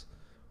chance.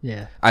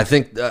 Yeah. I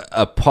think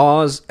a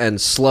pause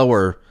and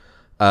slower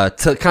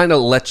to kind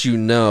of let you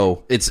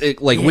know. It's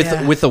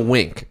with a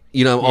wink.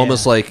 You know,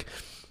 almost like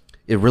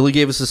it really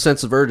gave us a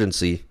sense of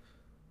urgency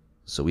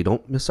so we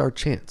don't miss our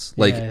chance.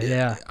 Like,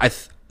 I'm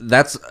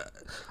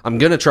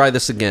going to try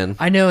this again.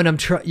 I know, and I'm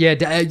trying. Yeah,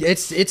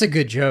 it's a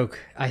good joke,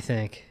 I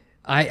think.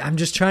 I'm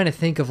just trying to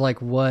think of,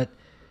 like, what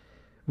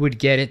would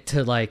get it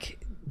to, like,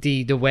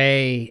 the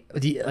way...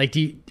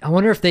 I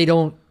wonder if they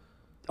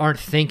aren't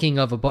thinking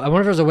of I wonder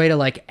if there's a way to,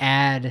 like,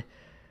 add,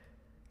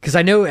 because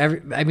I know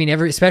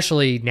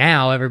especially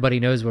now everybody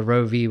knows what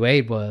Roe v.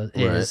 Wade was,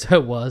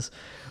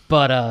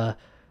 but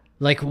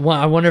like,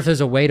 I wonder if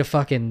there's a way to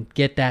fucking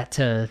get that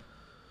to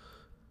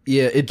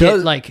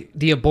does, like,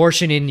 the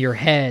abortion in your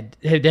head.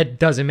 That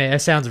doesn't make,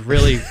 that sounds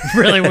really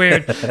really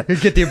weird.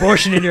 Get the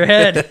abortion in your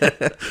head.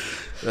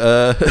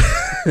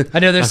 I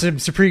know there's some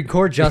Supreme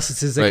Court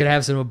justices that could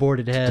have some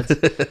aborted heads.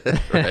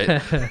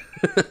 Right.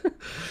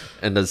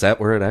 And is that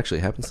where it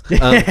actually happens?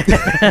 But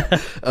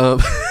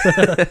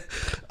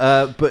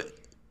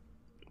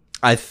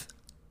I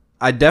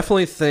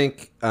definitely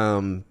think,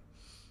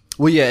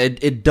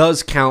 it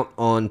does count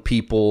on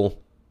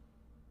people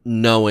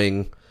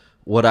knowing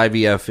what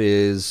IVF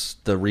is,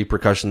 the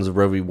repercussions of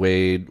Roe v.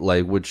 Wade,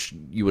 like, which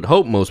you would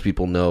hope most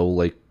people know,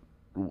 like,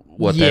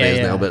 what that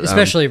is now. But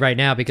especially right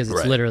now, because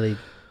it's literally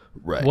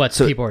what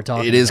people are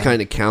talking about. It is kind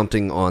of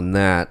counting on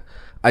that.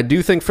 I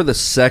do think for the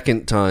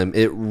second time,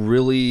 it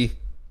really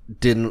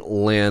didn't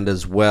land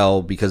as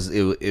well because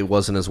it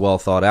wasn't as well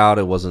thought out.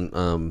 It wasn't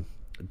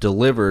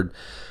delivered.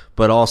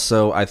 But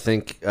also, I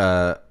think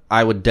I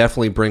would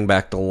definitely bring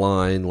back the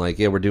line, like,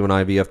 yeah, we're doing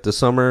IVF this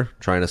summer,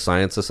 trying to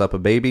science us up a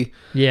baby.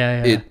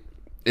 Yeah.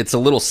 It's a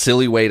little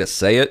silly way to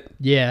say it.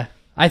 Yeah.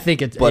 I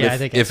think it's... But I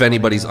think if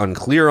anybody's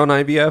unclear on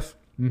IVF,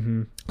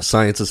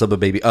 science us up a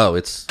baby. Oh,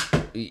 it's...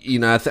 You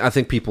know, I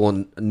think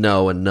people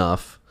know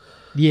enough.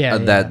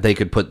 That they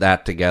could put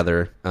that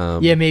together. I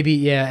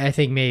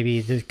think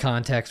maybe the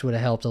context would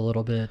have helped a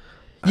little bit.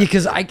 Yeah,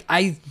 because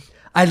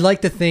I'd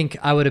like to think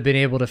I would have been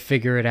able to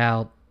figure it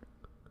out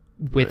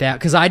without,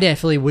 because I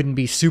definitely wouldn't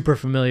be super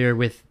familiar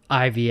with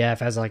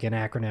IVF as, like, an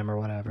acronym or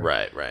whatever.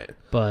 Right.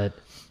 But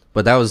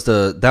that was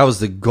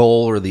the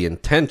goal, or the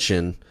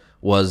intention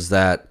was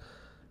that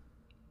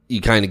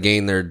you kind of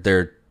gain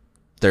their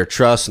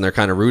trust, and they're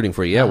kind of rooting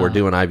for you. Yeah, we're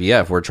doing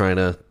IVF. We're trying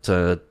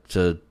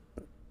to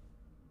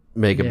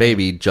make a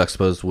baby,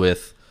 juxtaposed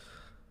with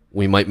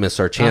we might miss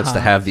our chance to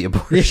have the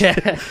abortion.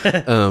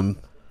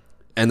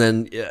 And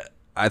then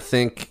I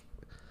think,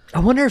 I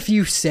wonder if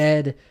you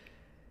said,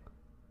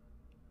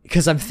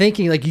 because I'm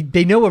thinking, like,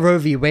 they know what Roe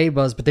v. Wade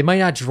was, but they might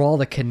not draw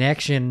the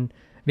connection.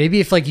 Maybe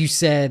if, like, you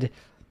said,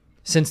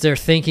 since they're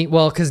thinking,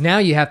 well, because now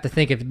you have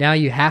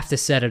to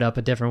set it up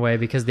a different way,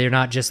 because they're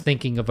not just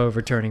thinking of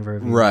overturning Roe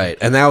v. Wade. Right,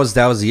 and that was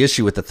the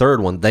issue with the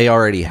third one. They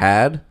already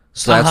had.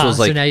 So that's was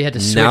like, so now you had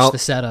to switch the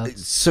setup.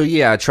 So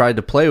yeah, I tried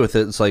to play with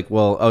it. It's like,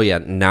 well, oh yeah,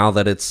 now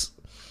that it's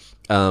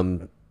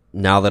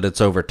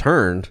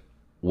overturned,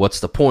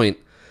 what's the point?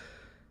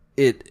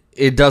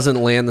 it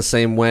doesn't land the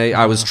same way.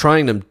 I was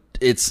trying to.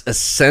 It's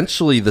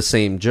essentially the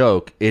same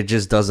joke. It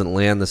just doesn't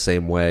land the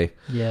same way.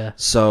 Yeah.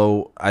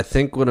 So I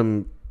think what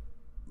I'm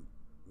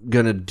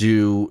gonna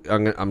do,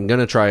 I'm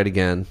gonna try it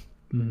again.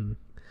 Mm-hmm.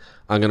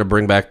 I'm gonna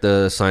bring back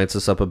the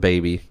scientist up a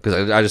baby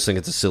because I just think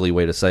it's a silly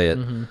way to say it,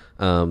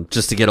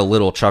 just to get a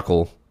little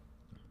chuckle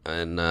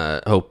and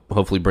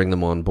hopefully bring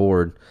them on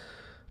board.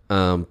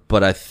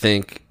 But I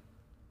think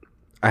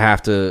I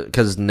have to,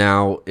 because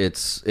now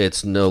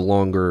it's no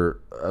longer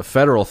a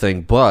federal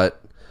thing, but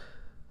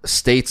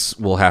states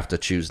will have to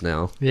choose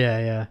now.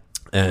 Yeah.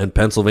 And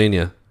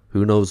Pennsylvania,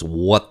 who knows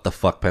what the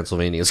fuck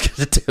Pennsylvania is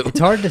going to do?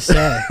 It's hard to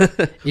say.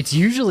 It's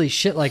usually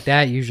shit like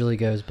that usually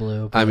goes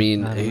blue. I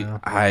mean,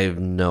 I have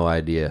no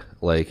idea.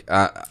 Like,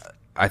 I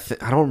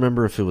don't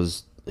remember if it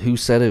was who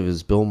said it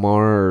was Bill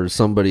Maher or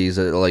somebody's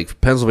like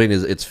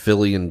Pennsylvania. It's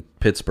Philly and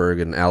Pittsburgh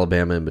and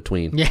Alabama in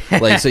between. Yeah.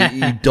 Like, so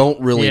you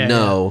don't really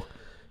know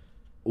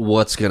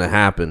what's going to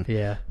happen.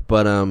 Yeah.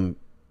 But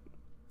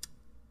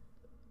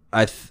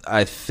I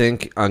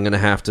think I'm going to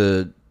have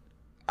to.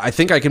 I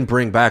think I can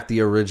bring back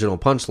the original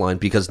punchline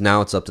because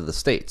now it's up to the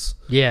states.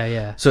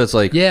 Yeah. So it's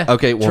like,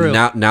 okay, well, true.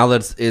 now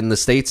that it's in the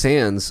states'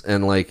 hands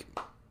and like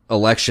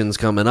elections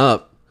coming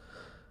up,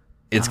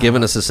 it's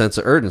given us a sense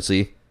of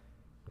urgency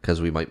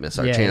because we might miss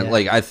our chance. Yeah.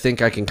 Like, I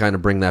think I can kind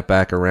of bring that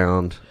back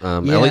around.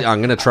 At least, I'm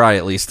going to try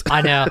at least.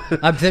 I know.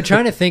 I'm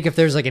trying to think if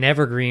there's like an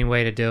evergreen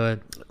way to do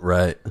it.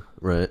 Right.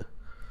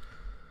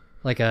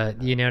 Like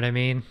you know what I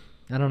mean?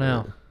 I don't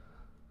know. Yeah.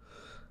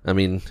 I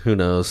mean, who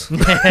knows?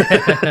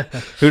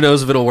 Who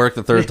knows if it'll work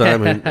the third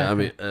time?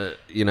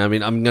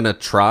 I'm gonna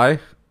try.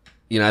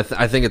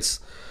 I think it's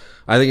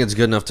good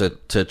enough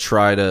to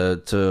try to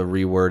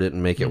reword it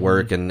and make it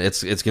work, and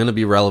it's gonna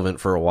be relevant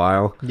for a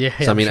while. Yeah.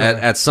 So I mean, sure.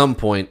 at some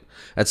point,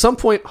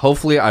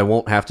 hopefully, I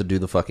won't have to do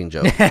the fucking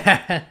joke.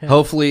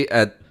 Hopefully,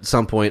 at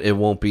some point, it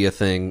won't be a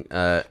thing.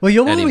 Well,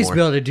 you'll always be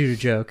able to do the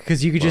joke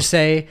because you could just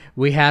say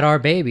we had our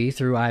baby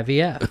through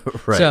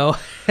IVF. Right. So,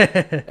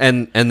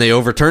 and they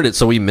overturned it,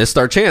 so we missed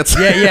our chance.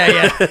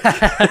 Yeah.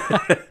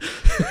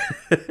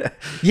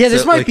 Yeah,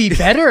 this might be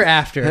better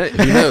after.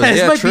 Who knows?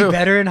 This might be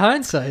better in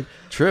hindsight.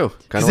 True.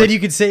 Because then you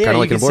could say, kind of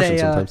like an abortion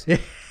sometimes.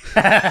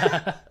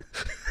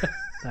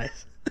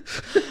 Nice.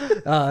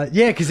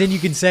 Because then you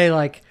can say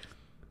like,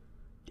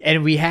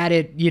 and we had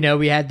it,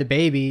 we had the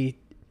baby.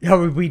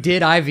 We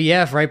did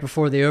IVF right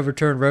before they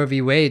overturned Roe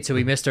v. Wade, so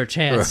we missed our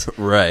chance.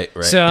 Right.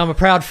 So I'm a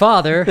proud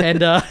father, and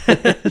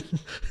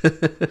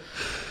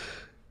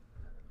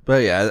but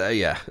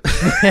yeah.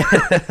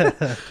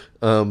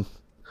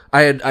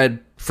 I had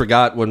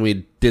forgot when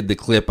we did the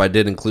clip. I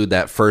did include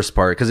that first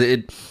part because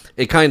it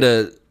kind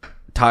of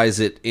ties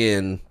it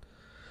in.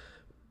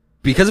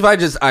 Because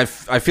if I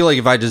feel like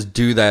if I just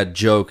do that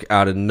joke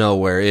out of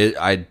nowhere,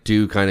 I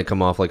do kind of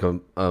come off like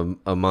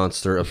a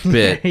monster a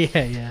bit.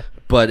 Yeah.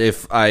 But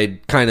if I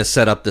kind of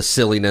set up the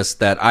silliness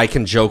that I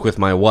can joke with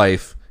my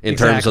wife in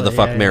terms of the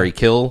fuck, marry,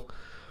 kill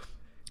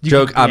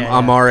joke,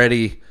 I'm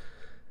already.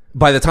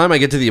 By the time I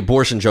get to the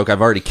abortion joke,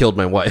 I've already killed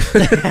my wife.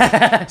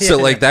 So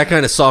like that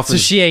kind of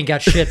softens. So she ain't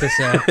got shit to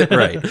say.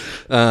 Right.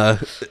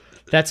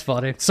 That's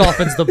funny.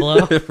 Softens the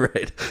blow.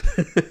 Right.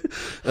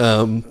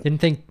 Didn't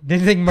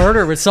think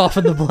murder would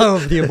soften the blow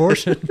of the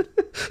abortion.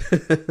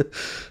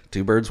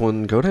 Two birds,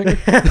 one coat hanger.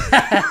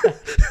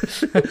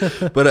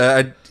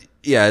 But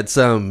it's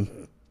so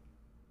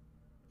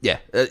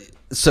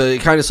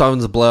it kind of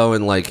softens the blow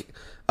and like,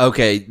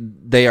 okay,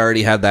 they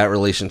already have that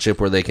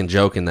relationship where they can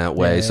joke in that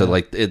way. Yeah. So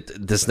like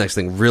this next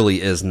thing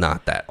really is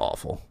not that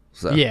awful.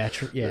 So. Yeah,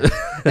 yeah.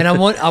 And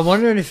I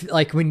wondered if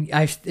like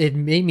it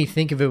made me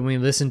think of it when we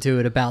listened to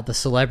it about the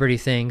celebrity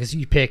thing because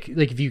you pick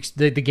like if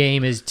the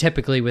game is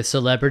typically with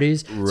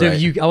celebrities. Right.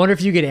 So I wonder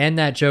if you could end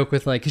that joke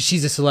with like because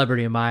she's a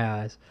celebrity in my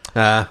eyes.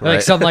 Right.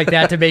 Like something like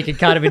that to make it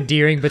kind of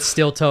endearing, but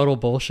still total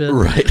bullshit.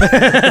 Right.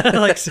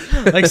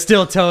 like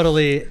still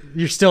totally,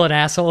 you're still an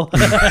asshole.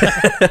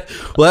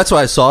 Well, that's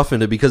why I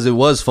softened it because it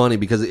was funny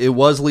because it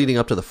was leading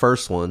up to the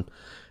first one,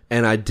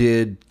 and I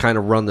did kind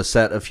of run the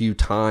set a few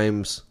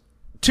times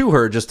to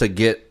her just to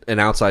get an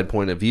outside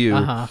point of view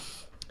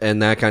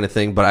and that kind of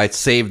thing. But I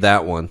saved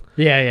that one.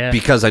 Yeah.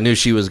 Because I knew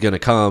she was going to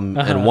come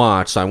and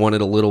watch, so I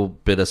wanted a little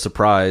bit of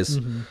surprise.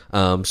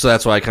 Mm-hmm. So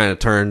that's why I kind of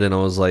turned and I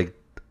was like,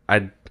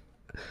 I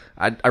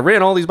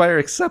ran all these by her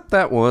except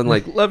that one.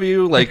 Like, love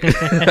you. Like,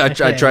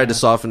 I tried to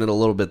soften it a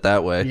little bit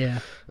that way. Yeah.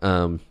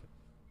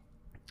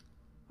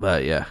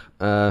 But yeah,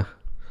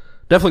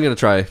 definitely gonna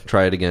try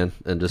it again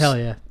and just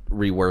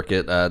rework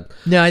it.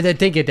 No, I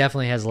think it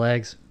definitely has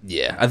legs.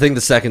 Yeah, I think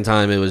the second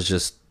time it was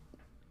just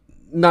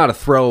not a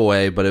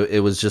throwaway, but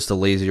it was just a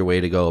lazier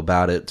way to go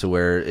about it to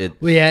where it.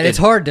 Well, yeah, it's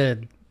hard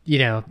to.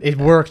 It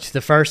worked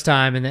the first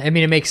time, and I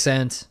mean, it makes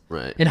sense.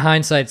 Right. In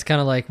hindsight, it's kind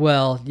of like,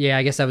 well, yeah,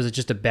 I guess that was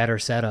just a better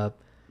setup.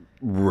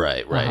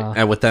 Right.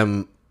 And with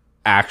them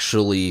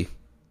actually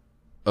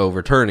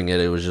overturning it,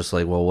 it was just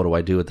like, well, what do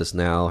I do with this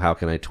now? How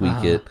can I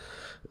tweak it?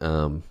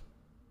 So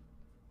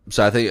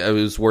I think it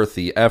was worth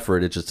the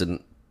effort. It just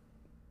didn't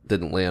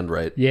land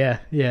right. Yeah.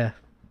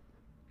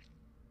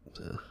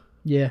 So.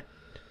 Yeah.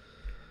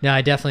 No,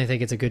 I definitely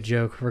think it's a good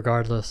joke,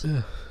 regardless.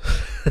 Yeah.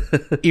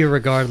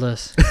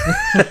 Irregardless.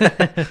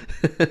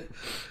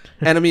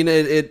 And I mean,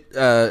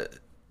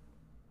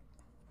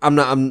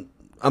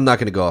 I'm not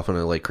going to go off on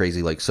a like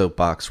crazy like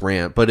soapbox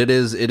rant, but it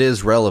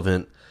is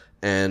relevant,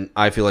 and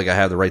I feel like I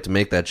have the right to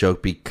make that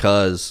joke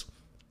because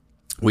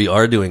we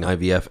are doing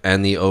IVF,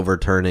 and the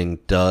overturning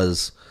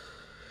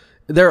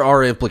there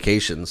are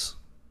implications.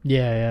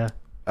 Yeah.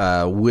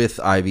 With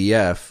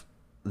IVF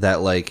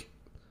that like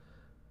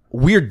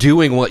we're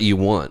doing what you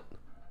want.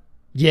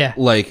 Yeah.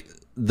 Like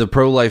the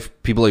pro-life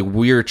people, like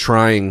we're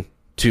trying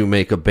to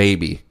make a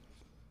baby,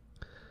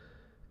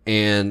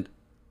 and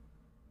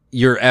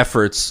your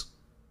efforts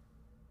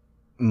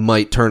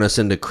might turn us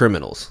into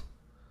criminals.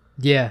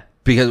 Yeah.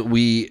 Because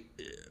we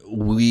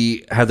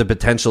have the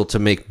potential to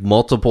make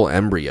multiple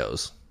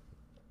embryos,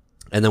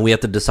 and then we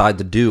have to decide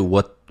to do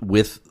what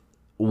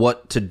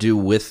to do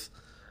with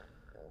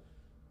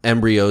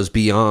embryos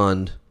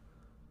beyond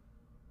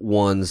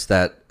ones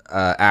that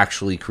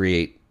actually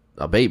create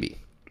a baby.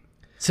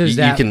 So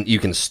you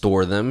can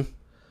store them,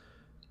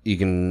 you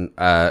can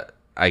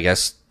I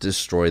guess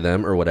destroy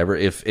them or whatever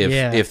if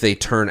they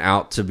turn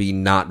out to be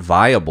not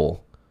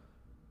viable.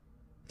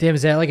 Damn,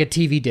 is that like a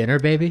TV dinner,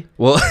 baby?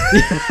 Well,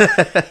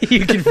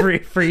 you can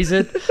freeze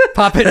it,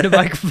 pop it in the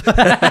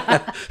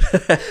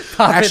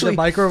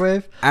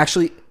microwave.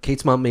 Actually,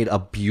 Kate's mom made a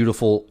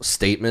beautiful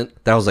statement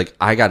that I was like,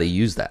 I got to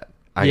use that.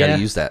 I got to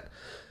use that.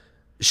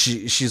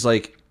 She's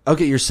like,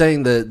 okay, you're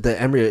saying the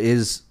embryo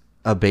is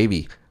a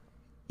baby.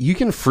 You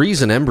can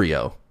freeze an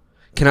embryo.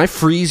 Can I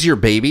freeze your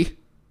baby?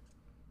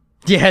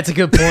 Yeah, that's a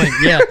good point.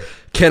 Yeah.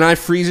 Can I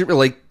freeze it?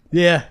 Like,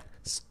 yeah.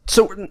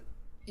 So,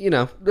 you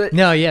know.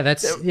 No, yeah,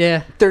 that's,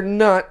 yeah. They're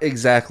not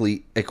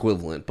exactly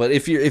equivalent. But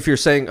if you're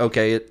saying,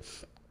 okay, it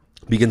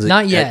begins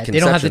not yet. They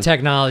don't have the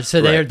technology.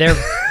 So right.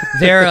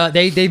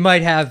 they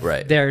might have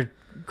their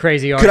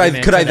crazy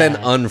argument. Could I then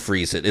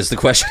unfreeze it is the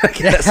question, I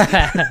guess.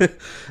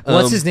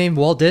 What's his name?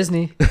 Walt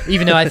Disney.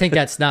 Even though I think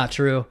that's not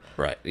true.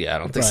 Right. Yeah, I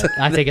don't think so.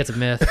 I think it's a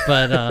myth.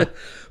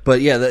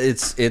 But yeah,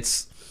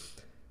 it's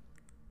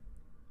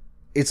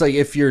like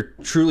if you're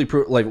truly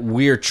like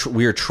we're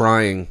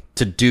trying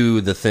to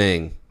do the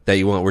thing that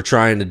you want. We're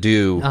trying to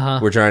do.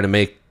 We're trying to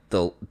make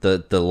the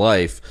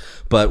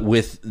life, but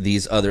with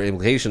these other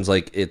implications,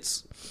 like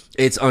it's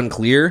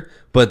unclear.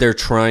 But they're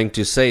trying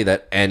to say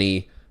that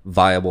any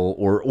viable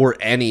or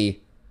any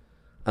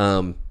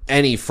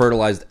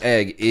fertilized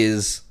egg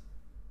is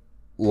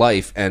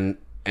life and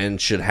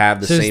should have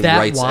the same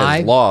rights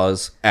as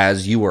laws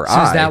as you or I.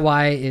 So is that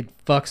why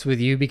it fucks with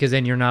you? Because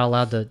then you're not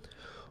allowed to.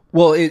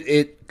 Well,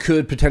 it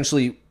could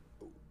potentially.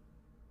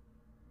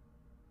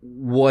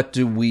 What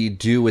do we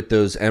do with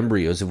those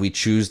embryos if we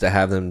choose to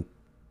have them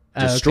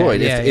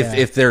destroyed? Okay.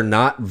 If they're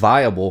not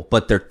viable,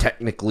 but they're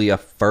technically a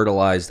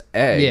fertilized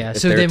egg. Yeah.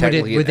 So then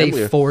would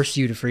they force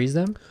you to freeze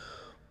them?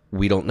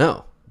 We don't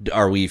know.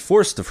 Are we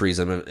forced to freeze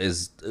them?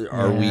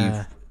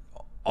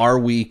 Are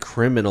we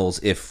criminals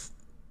if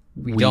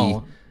we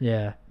don't?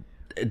 Yeah.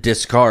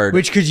 Discard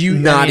which could you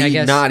not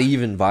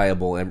even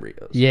viable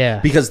embryos? Yeah.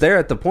 Because they're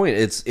at the point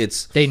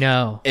it's they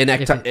know an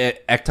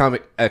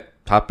ectopic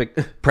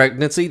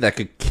pregnancy that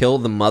could kill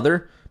the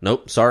mother.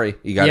 Nope, sorry.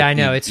 You got I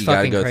know, it's you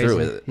fucking gotta go crazy. through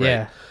with it. Right?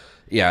 Yeah.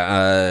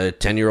 Yeah,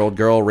 10-year-old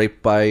girl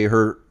raped by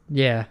her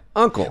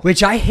uncle.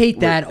 Which I hate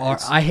that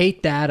I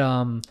hate that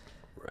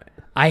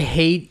I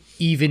hate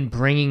even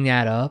bringing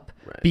that up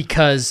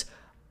because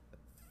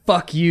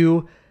fuck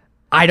you.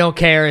 I don't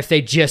care if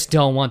they just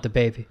don't want the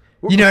baby.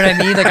 You know what I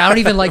mean? Like I don't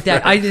even like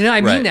that. I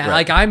mean that.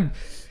 Like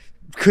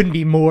couldn't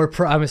be more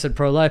pro. I almost said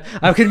pro-life.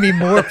 I couldn't be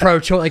more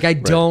pro-choice. Like I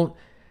don't.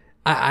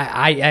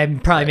 I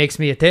probably makes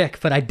me a dick,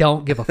 but I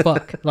don't give a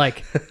fuck.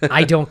 Like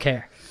I don't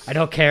care. I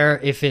don't care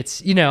if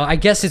it's I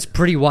guess it's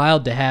pretty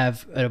wild to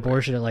have an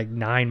abortion at like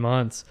 9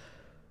 months,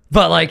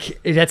 but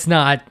like that's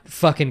not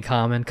fucking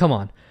common. Come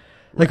on.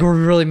 Like we're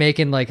really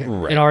making like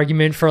an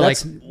argument for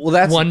that's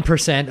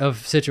 1%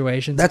 of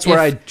situations. That's where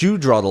I do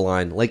draw the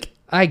line. Like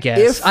I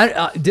guess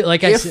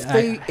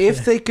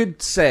if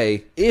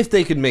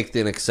they could make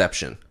an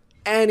exception,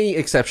 any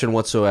exception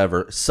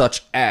whatsoever,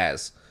 such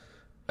as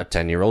a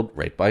 10-year-old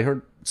raped by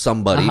her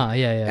somebody,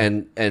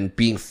 and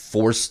being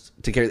forced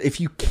to carry. If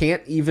you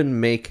can't even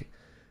make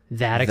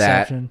that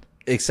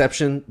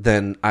exception,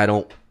 then I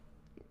don't.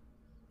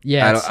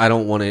 Yeah, I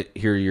don't want to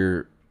hear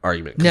your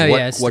argument.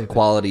 No, what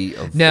quality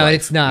of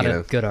it's not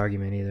a good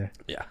argument either.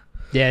 Yeah.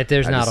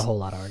 There's not a whole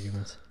lot of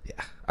arguments.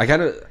 Yeah, I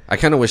kind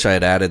of wish I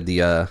had added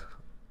the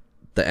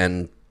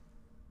end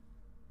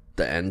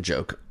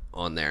joke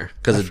on there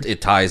because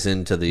it ties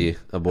into the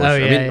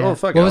abortion.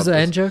 Fuck it. What was the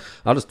end joke?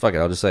 I'll just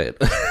say it.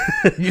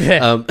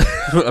 Yeah.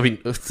 I mean,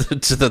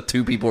 to the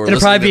two people who are it'll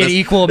listening probably be an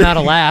equal amount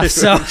of laughs.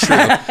 So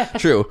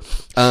true.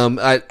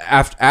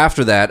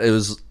 After that, it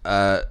was.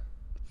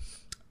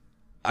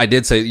 I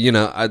did say,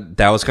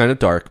 that was kind of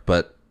dark,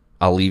 but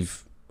I'll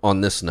leave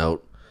on this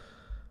note.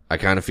 I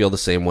kind of feel the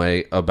same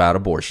way about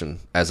abortion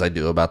as I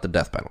do about the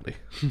death penalty.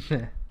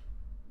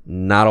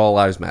 Not all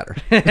lives matter.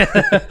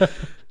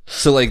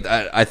 So, like,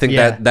 I think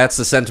that's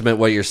the sentiment.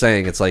 What you're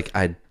saying, it's like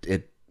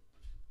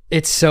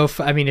It's so.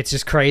 I mean, it's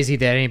just crazy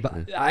that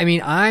anybody. I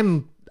mean,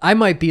 I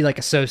might be like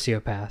a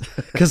sociopath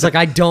because like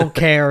I don't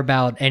care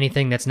about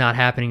anything that's not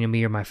happening to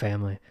me or my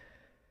family.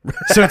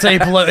 So it's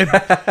like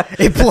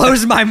it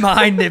blows my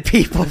mind that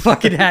people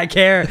fucking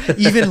care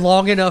even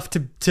long enough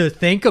to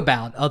think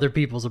about other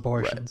people's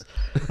abortions.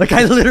 Right. Like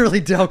I literally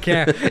don't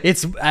care.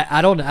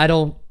 I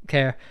don't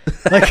care.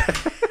 Like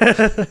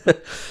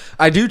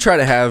I do try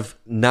to have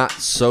not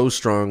so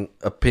strong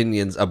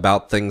opinions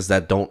about things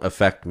that don't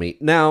affect me.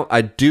 Now,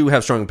 I do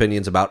have strong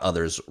opinions about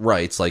others'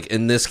 rights. Like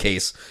in this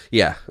case,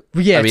 yeah.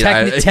 Yeah, I mean,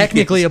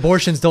 technically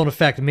abortions don't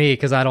affect me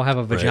because I don't have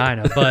a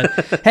vagina. Right.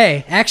 But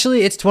hey,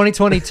 actually, it's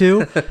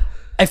 2022.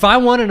 If I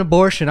want an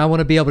abortion, I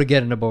want to be able to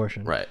get an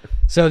abortion. Right.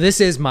 So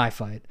this is my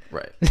fight.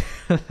 Right.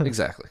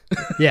 Exactly.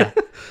 Yeah,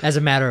 as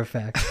a matter of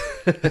fact.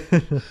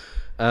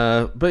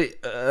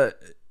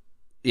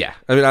 Yeah,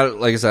 I mean,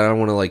 like I said, I don't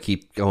want to like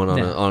keep going on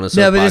a soapbox.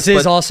 No, but this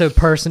is also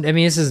person. I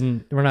mean, this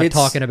isn't. We're not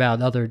talking about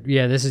other.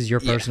 Yeah, this is your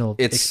personal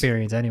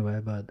experience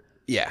anyway. But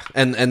yeah,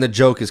 and the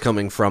joke is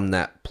coming from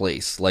that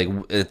place. Like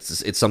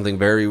it's something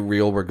very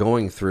real we're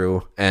going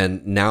through,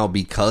 and now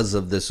because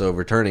of this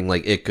overturning,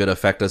 like it could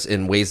affect us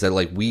in ways that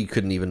like we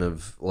couldn't even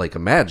have like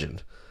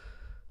imagined.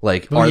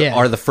 Like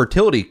are the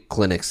fertility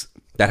clinics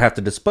that have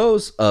to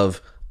dispose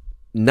of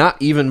not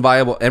even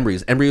viable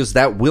embryos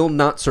that will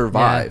not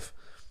survive. Yeah.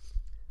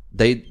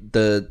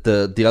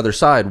 The other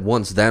side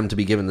wants them to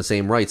be given the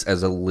same rights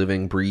as a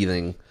living,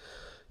 breathing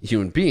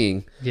human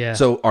being. Yeah.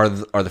 So are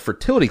the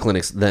fertility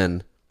clinics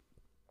then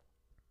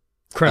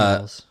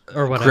criminals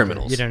or whatever?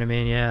 Criminals. You know what I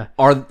mean? Yeah.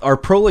 Are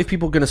pro-life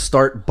people going to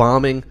start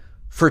bombing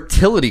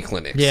fertility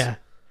clinics? Yeah.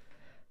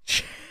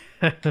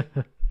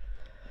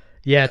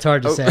 Yeah, it's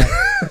hard to say.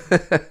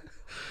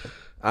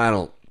 I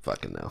don't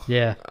fucking know.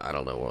 Yeah. I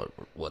don't know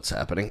what's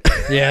happening.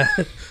 Yeah.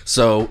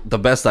 So the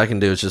best I can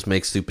do is just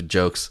make stupid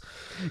jokes.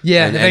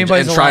 Yeah, and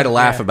try to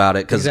laugh about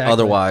it because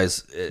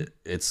otherwise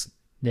it's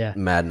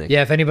maddening.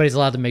 Yeah, if anybody's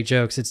allowed to make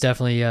jokes, it's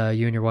definitely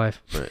you and your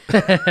wife.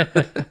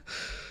 Right.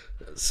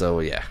 So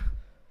yeah.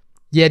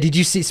 Did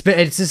you see?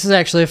 This is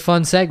actually a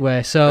fun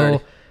segue.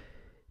 So,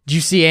 did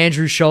you see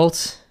Andrew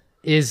Schultz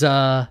is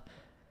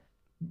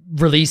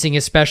releasing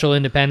his special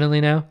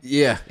independently now?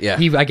 Yeah.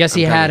 I guess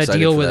he had a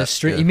deal with a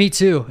stream. Yeah. Me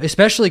too,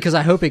 especially because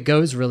I hope it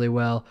goes really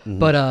well. Mm-hmm.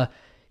 But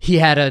he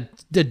had a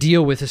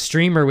deal with a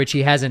streamer, which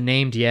he hasn't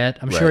named yet.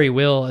 I'm sure he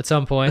will at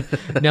some point,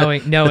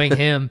 knowing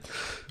him.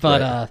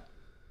 But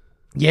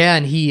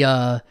and he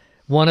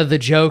one of the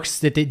jokes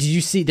that did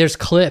you see? There's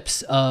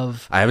clips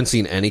of. I haven't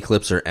seen any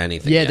clips or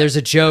anything. Yeah, there's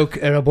a joke,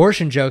 an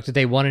abortion joke that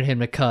they wanted him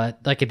to cut,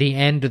 like at the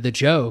end of the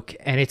joke,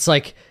 and it's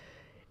like,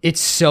 it's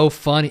so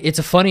funny. It's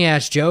a funny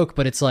ass joke,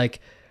 but it's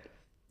like,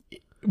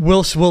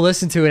 we'll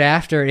listen to it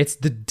after. It's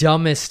the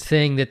dumbest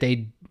thing that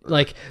they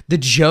like. The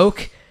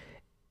joke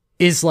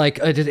is like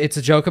it's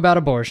a joke about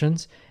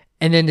abortions,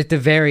 and then at the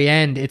very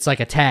end it's like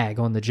a tag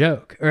on the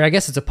joke, or I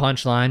guess it's a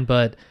punchline,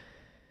 but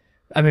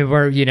I mean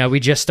we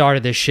just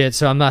started this shit,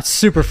 so I'm not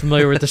super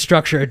familiar with the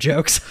structure of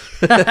jokes.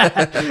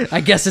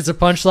 I guess it's a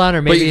punchline,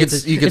 or maybe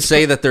you could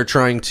say that they're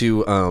trying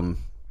to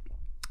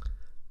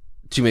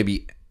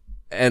maybe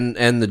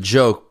end the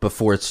joke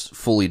before it's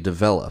fully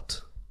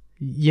developed.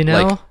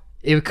 Like,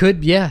 it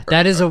could,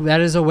 that is a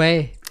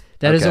way.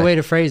 That is a way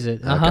to phrase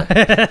it. Uh-huh.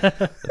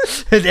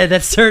 Okay.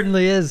 That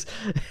certainly is.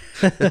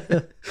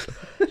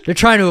 They're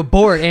trying to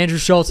abort Andrew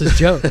Schultz's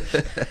joke.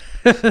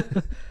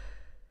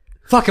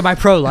 Fuck, am I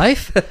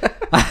pro-life?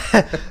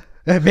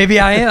 Maybe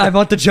I am. I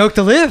want the joke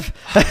to live.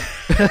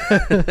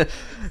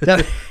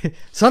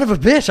 Son of a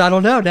bitch, I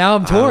don't know. Now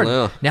I'm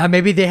torn. Now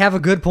maybe they have a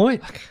good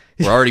point.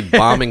 We're already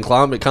bombing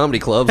comedy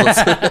clubs.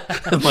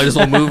 Might as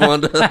well move on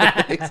to the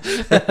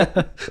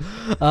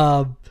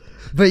next.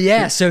 But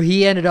yeah, so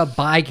he ended up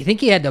I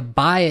think he had to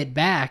buy it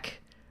back,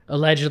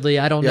 allegedly.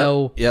 I don't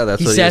know. Yeah,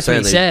 that's what he was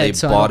saying.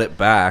 They bought it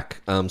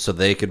back so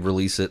they could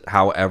release it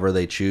however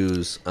they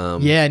choose.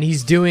 Yeah, and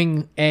he's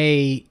doing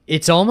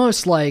it's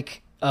almost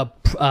like a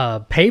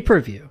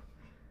pay-per-view.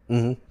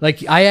 Mm-hmm.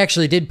 Like, I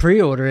actually did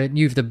pre-order it, and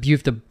you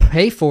have to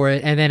pay for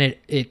it, and then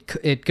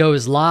it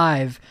goes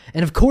live.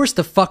 And of course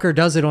the fucker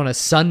does it on a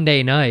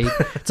Sunday night.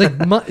 It's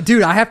like,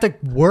 dude, I have to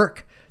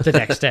work the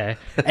next day,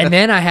 and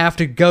then I have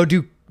to go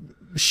do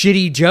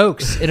shitty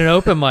jokes in an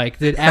open mic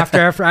that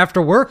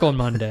after work on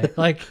Monday.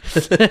 Like, so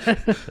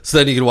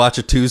then you can watch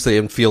it Tuesday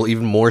and feel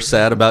even more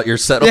sad about your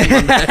set on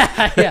Monday.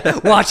 Yeah,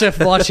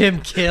 watch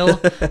him kill.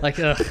 Like,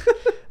 ugh,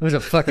 I'm gonna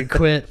fucking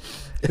quit.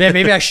 Man,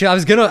 maybe I should. I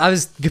was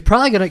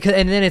probably gonna,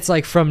 and then it's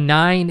like from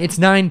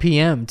 9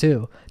 p.m.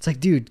 too. It's like,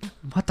 dude,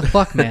 what the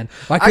fuck, man?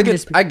 Why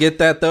couldn't I get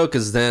that though,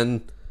 because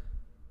then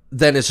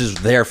it's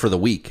just there for the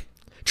week.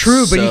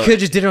 True, but you could have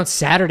just did it on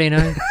Saturday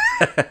night,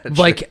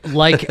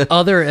 like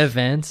other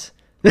events.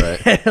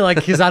 Right. Like,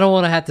 because I don't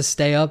want to have to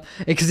stay up,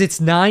 because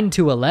it's 9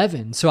 to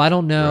 11, so I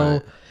don't know.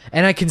 Right.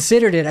 And I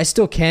considered it. I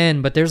still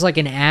can, but there's like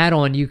an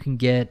add-on you can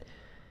get,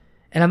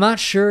 and I'm not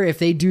sure if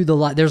they do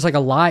there's like a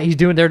live.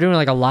 They're doing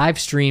like a live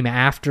stream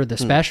after the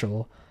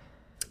special,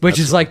 which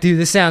is like, dude,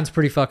 this sounds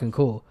pretty fucking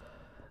cool.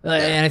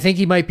 And I think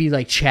he might be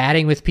like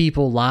chatting with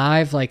people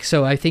live. Like,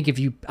 so I think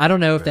I don't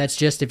know if that's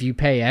just if you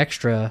pay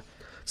extra.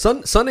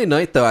 Sunday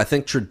night, though, I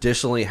think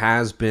traditionally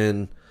has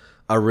been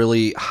a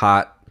really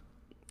hot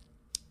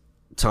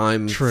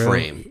time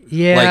frame.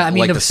 Yeah, I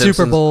mean, the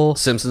Super Bowl.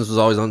 Simpsons was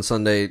always on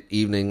Sunday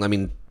evening. I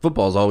mean,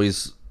 football is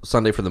always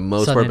Sunday for the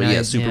most part, but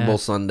yeah, Super Bowl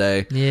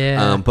Sunday.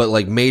 Yeah. But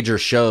like major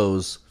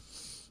shows,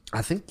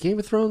 I think Game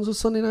of Thrones was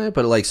Sunday night,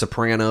 but like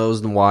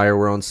Sopranos and Wire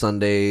were on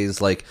Sundays.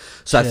 Like,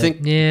 so I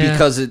think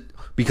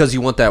because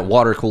you want that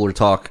water cooler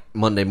talk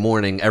Monday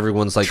morning,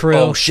 everyone's like,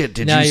 oh shit,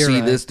 did you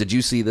see this? Did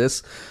you see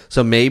this?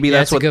 So maybe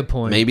that's what, a good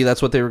point. Maybe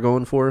that's what they were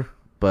going for,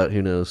 but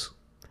who knows?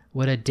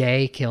 Would a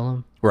day kill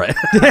him? Right.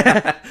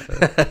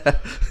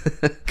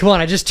 Come on,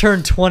 I just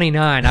turned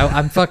 29.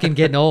 I'm fucking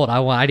getting old.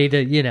 I need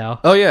to, you know.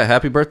 Oh yeah,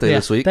 happy birthday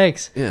this week.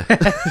 Thanks. Yeah.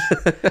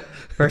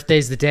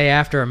 Birthday's the day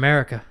after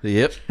America.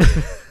 Yep.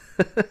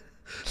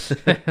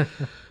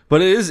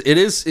 But it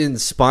is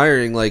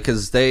inspiring, like,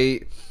 because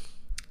they,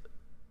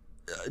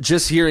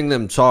 just hearing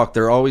them talk,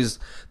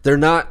 they're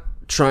not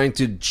trying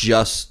to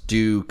just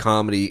do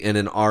comedy in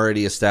an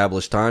already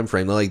established time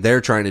frame.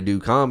 They're trying to do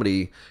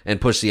comedy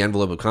and push the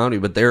envelope of comedy,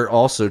 but they're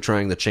also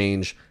trying to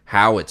change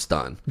how it's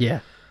done.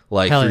 Yeah.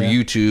 Like through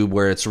YouTube,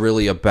 where it's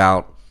really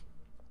about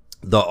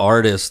the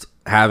artist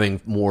having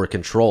more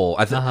control.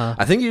 I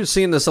think you're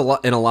seeing this a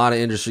lot in a lot of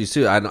industries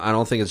too. I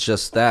don't think it's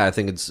just that. I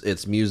think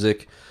it's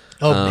music.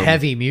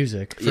 Heavy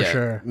music for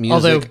sure. Music,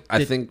 although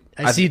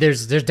I see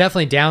there's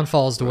definitely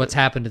downfalls to what's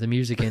happened to the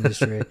music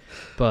industry,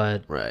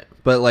 but right.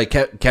 But like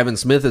Kevin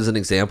Smith is an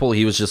example.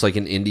 He was just like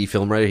an indie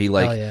film writer. He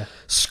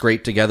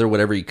scraped together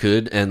whatever he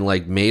could and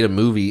like made a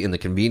movie in the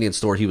convenience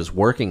store he was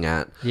working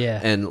at. Yeah,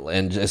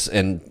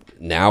 and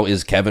now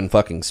is Kevin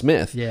fucking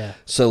Smith. Yeah.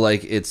 So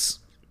like it's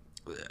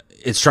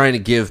trying to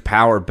give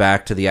power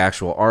back to the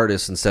actual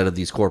artists instead of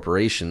these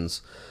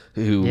corporations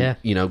who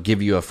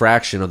give you a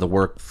fraction of the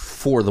work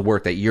for the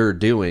work that you're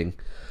doing.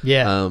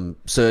 Yeah.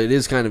 So it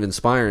is kind of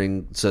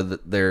inspiring, so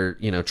that they're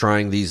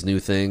trying these new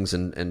things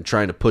and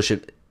trying to push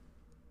it,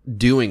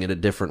 doing it a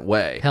different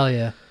way. Hell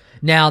yeah.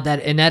 Now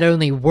that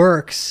only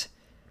works.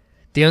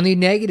 The only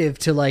negative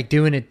to like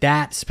doing it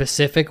that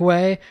specific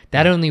way,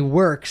 that only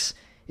works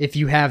if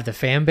you have the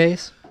fan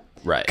base.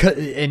 Right.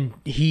 And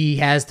he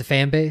has the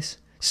fan base.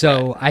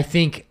 So I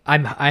think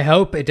I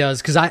hope it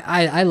does, because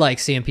I like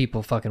seeing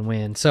people fucking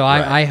win. So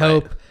I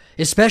hope,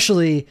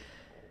 especially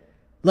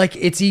like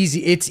it's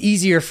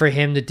easier for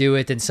him to do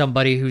it than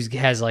somebody who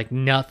has like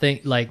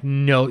nothing, like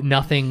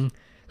nothing.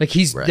 Like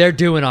they're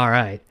doing all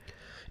right.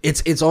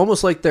 It's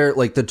almost like they're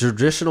like the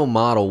traditional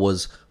model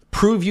was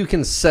prove you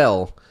can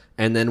sell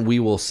and then we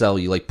will sell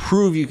you. Like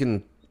prove you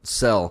can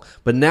sell.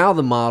 But now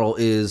the model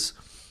is,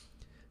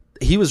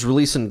 he was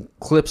releasing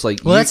clips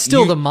like... Well, that's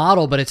still the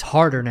model, but it's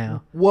harder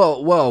now.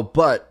 Well,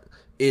 but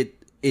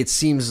it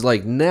seems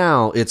like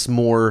now it's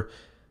more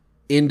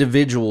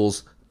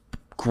individuals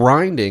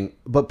grinding,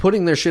 but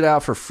putting their shit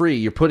out for free.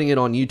 You're putting it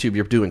on YouTube.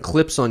 You're doing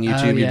clips on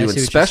YouTube. You're doing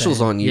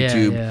specials on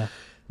YouTube. Yeah.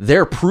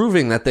 They're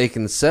proving that they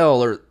can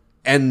sell,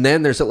 and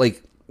then there's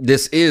like,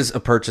 this is a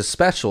purchase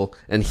special,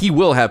 and he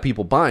will have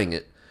people buying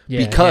it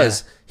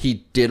because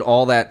he did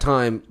all that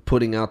time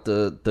putting out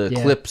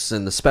the clips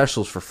and the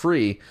specials for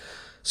free.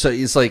 So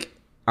it's like,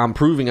 I'm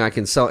proving I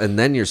can sell, and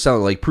then you're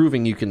selling, like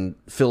proving you can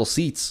fill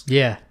seats.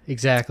 Yeah,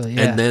 exactly.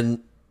 Yeah. And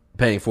then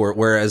paying for it.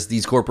 Whereas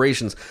these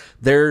corporations,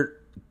 they're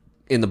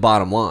in the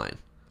bottom line.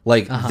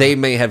 Like they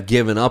may have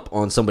given up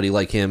on somebody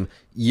like him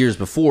years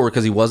before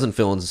because he wasn't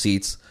filling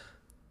seats.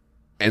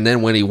 And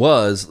then when he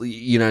was,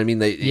 you know what I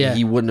mean?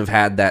 He wouldn't have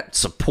had that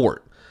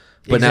support.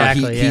 But now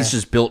he's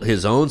just built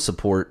his own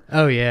support.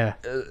 Oh, yeah.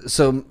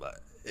 So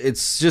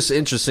it's just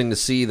interesting to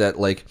see that,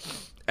 like,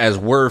 as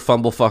we're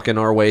fumble fucking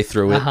our way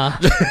through it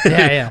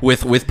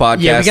with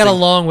podcasting. Yeah, we got a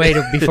long way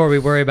before we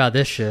worry about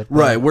this shit.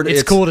 Right.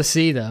 It's cool to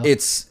see, though.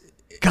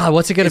 God,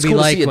 what's it going to be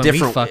like when we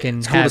fucking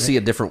It's cool to see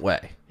a different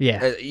way.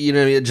 Yeah. You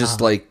know, it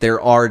just like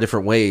there are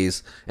different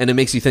ways, and it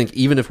makes you think,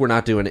 even if we're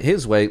not doing it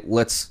his way,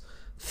 let's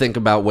think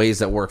about ways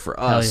that work for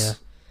us. Hell yeah.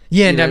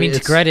 Yeah, and I mean, to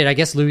credit, I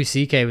guess Louis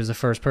C.K. was the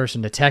first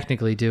person to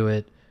technically do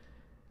it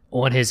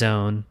on his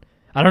own.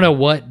 I don't know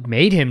what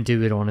made him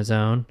do it on his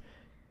own,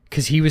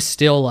 because he was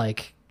still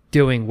like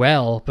doing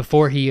well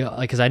before he,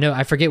 because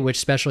I forget which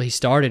special he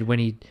started when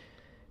he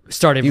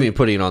started. You mean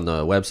putting it on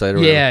the website or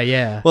whatever?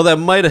 Yeah. Well, there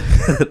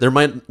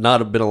might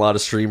not have been a lot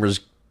of streamers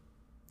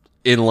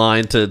in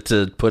line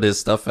to put his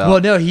stuff out. Well,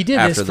 no, he did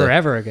this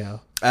forever ago.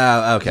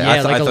 Okay. Yeah,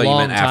 I thought a long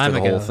you meant after time the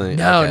ago. whole thing.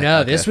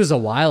 No, this was a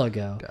while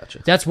ago.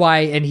 Gotcha. That's why,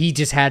 and he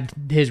just had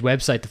his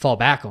website to fall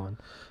back on.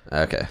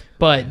 Okay.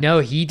 But no,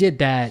 he did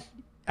that,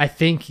 I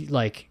think,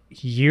 like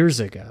years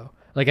ago.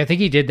 Like, I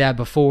think he did that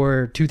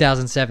before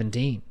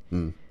 2017.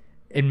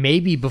 And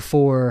maybe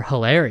before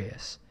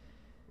Hilarious.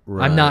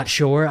 Right. I'm not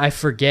sure. I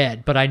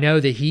forget. But I know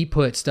that he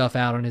put stuff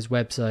out on his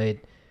website,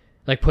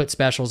 like put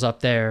specials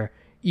up there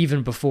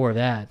even before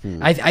that.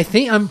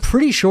 I'm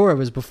pretty sure it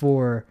was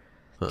before,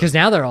 because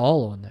now they're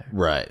all on there.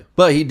 Right.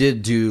 But he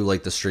did do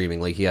like the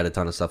streaming. Like he had a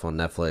ton of stuff on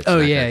Netflix.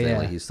 Oh, yeah.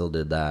 Like he still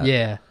did that.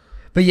 Yeah.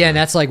 But yeah, and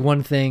that's like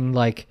one thing,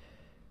 like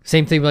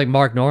same thing with like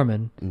Mark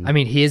Norman. I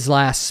mean, his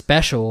last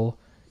special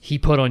he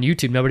put on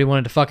YouTube, nobody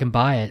wanted to fucking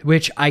buy it,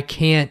 which I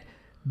can't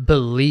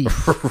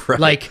believe. Right.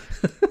 Like,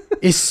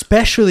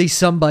 especially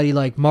somebody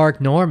like Mark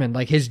Norman,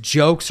 like his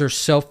jokes are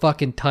so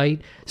fucking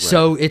tight. Right.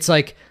 So it's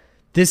like,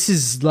 this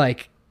is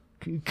like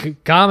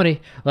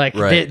comedy. Like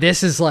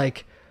this is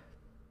like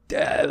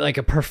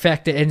a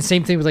perfect, and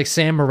same thing with like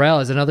Sam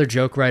Morril is another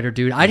joke writer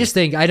dude. I just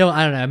think I don't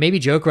know, maybe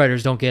joke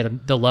writers don't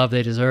get the love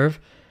they deserve,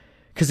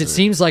 because it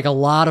seems like a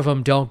lot of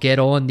them don't get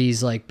on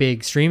these like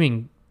big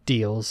streaming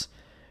deals,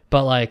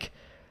 but like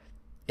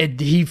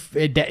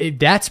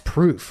that's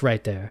proof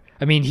right there.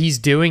 I mean, he's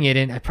doing it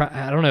in,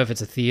 I don't know if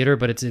it's a theater,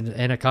 but it's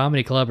in a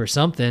comedy club or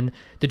something.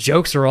 The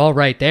jokes are all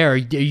right there.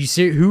 You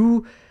see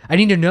who, I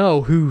need to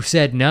know who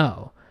said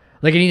no.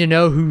 Like, I need to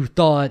know who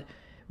thought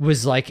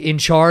was like in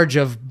charge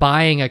of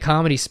buying a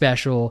comedy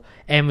special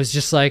and was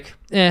just like,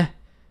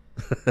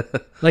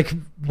 like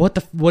what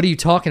are you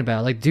talking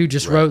about? Like, dude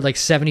just wrote like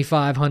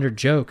 7,500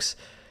 jokes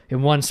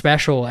in one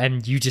special,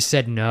 and you just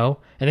said no,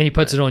 and then he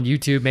puts it on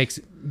YouTube,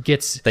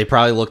 gets. They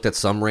probably looked at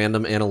some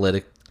random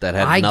analytic that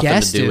had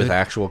nothing to do with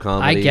actual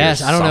comedy. I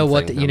guess I don't know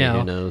what who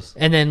knows.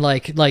 And then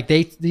like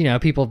they,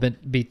 people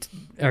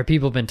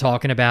have been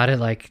talking about it.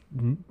 Like,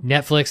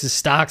 Netflix's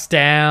stock's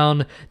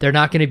down. They're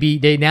not going to be.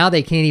 They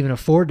can't even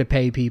afford to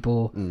pay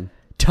people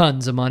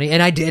tons of money.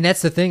 And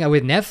that's the thing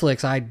with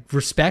Netflix. I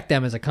respect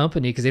them as a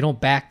company because they don't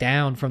back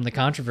down from the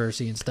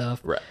controversy and stuff.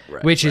 Right.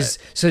 Which is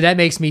so that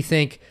makes me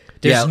think.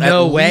 There's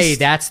no way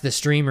that's the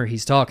streamer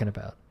he's talking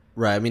about.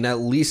 Right. I mean, at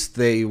least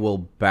they will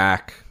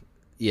back,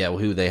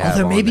 who they have.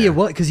 Although maybe it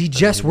was because he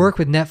just worked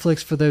with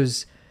Netflix for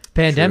those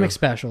pandemic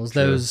specials,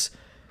 those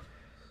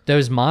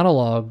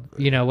monologue,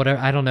 whatever.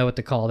 I don't know what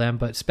to call them,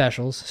 but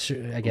specials,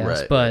 I guess.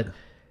 Right, but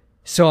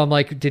so I'm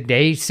like, did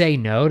they say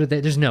no?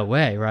 There's no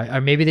way, right?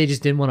 Or maybe they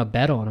just didn't want to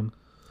bet on him.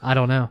 I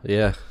don't know.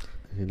 Yeah.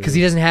 Because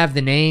he doesn't have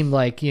the name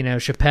like,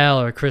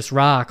 Chappelle or Chris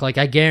Rock. Like,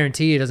 I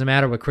guarantee it doesn't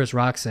matter what Chris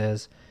Rock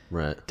says.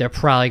 Right. They're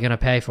probably going to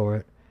pay for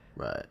it.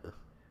 Right.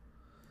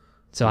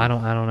 So I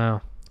don't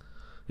know.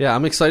 Yeah,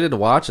 I'm excited to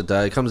watch it.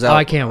 It comes out.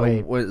 I can't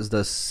wait. What is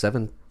the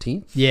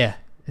 17th? Yeah.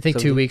 I think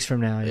 17th? 2 weeks from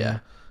now. Yeah.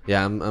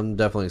 Yeah, I'm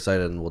definitely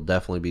excited, and we'll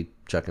definitely be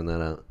checking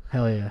that out.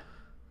 Hell yeah.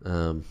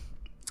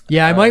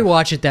 I might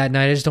watch it that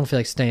night. I just don't feel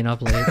like staying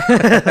up late.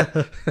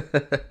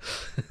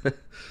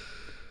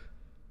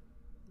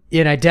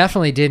 And I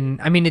definitely didn't.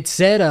 I mean, it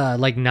said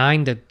like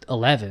 9 to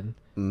 11.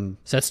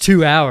 So that's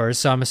 2 hours.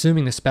 So I'm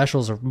assuming the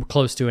specials are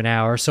close to an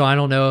hour. So I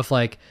don't know if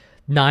like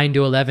 9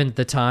 to 11 at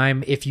the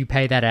time, if you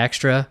pay that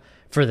extra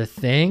for the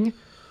thing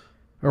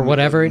or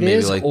whatever it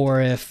is, like,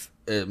 or if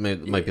it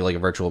might be like a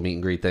virtual meet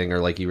and greet thing, or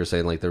like you were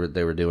saying, like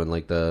they were doing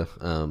like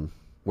the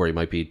where you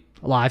might be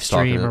live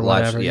stream or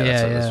whatever.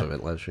 That's what I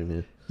meant, live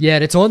stream. Yeah,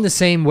 it's on the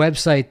same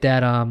website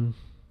that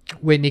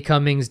Whitney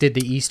Cummings did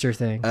the Easter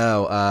thing.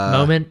 Oh,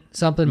 Moment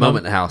House.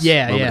 Moment House.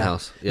 Yep,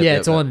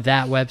 it's on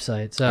that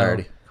website. So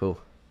alrighty, cool.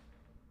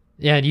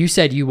 Yeah, and you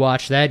said you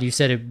watched that. You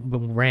said it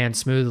ran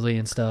smoothly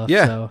and stuff.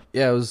 Yeah, so.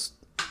 Yeah, it was.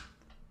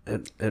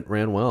 It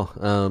ran well.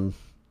 I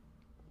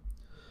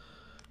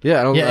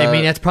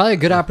mean, that's probably a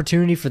good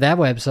opportunity for that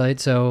website.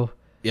 So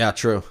yeah,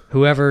 true.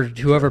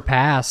 Whoever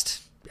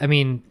passed. I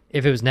mean,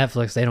 if it was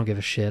Netflix, they don't give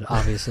a shit,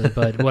 obviously.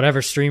 But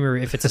whatever streamer,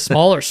 if it's a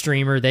smaller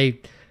streamer, they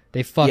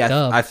fucked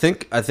up. I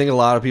think a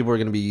lot of people are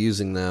going to be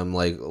using them.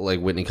 Like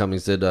Whitney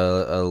Cummings did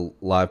a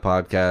live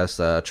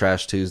podcast.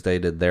 Trash Tuesday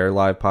did their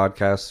live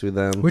podcast through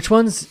them.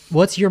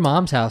 What's Your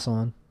Mom's House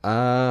on?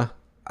 I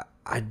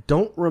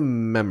don't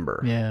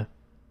remember. Yeah.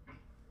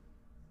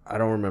 I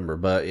don't remember,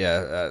 but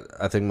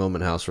I think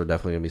Moment House we're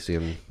definitely gonna be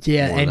seeing.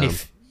 Yeah, and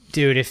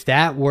if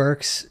that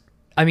works,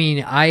 I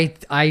mean, I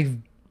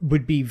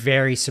would be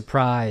very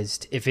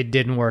surprised if it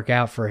didn't work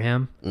out for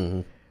him.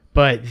 Mm-hmm.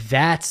 But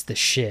that's the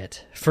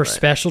shit for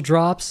special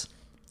drops.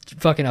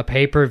 Fucking a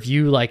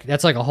pay-per-view, like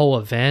that's like a whole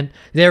event.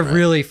 They're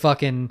really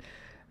fucking.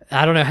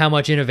 I don't know how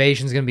much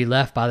innovation is gonna be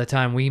left by the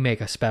time we make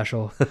a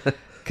special,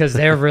 because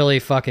they're really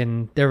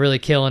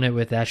killing it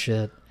with that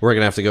shit. We're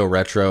gonna have to go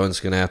retro, and it's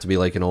gonna have to be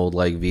like an old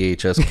like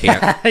VHS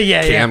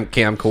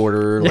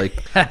camcorder, like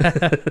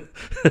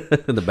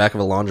in the back of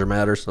a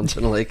laundromat or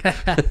something like.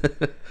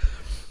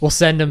 We'll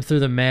send them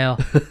through the mail.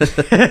 You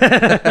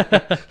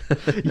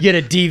get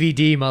a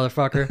DVD,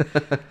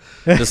 motherfucker.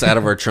 Just out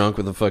of our trunk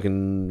with a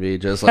fucking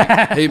VHS, like,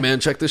 hey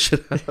man, check this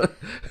shit out.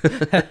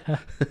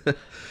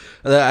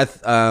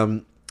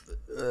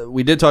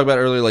 We did talk about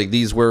earlier, like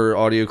these were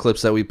audio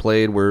clips that we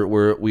played.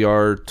 We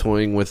are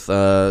toying with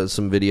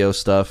some video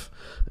stuff,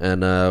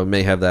 and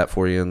may have that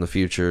for you in the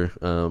future.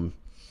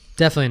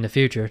 Definitely in the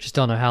future. Just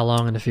don't know how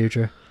long in the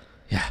future.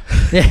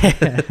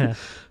 Yeah.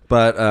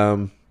 But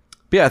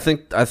yeah, I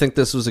think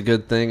this was a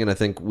good thing, and I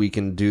think we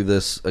can do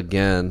this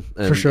again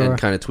and, for sure. And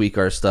kind of tweak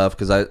our stuff,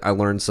 because I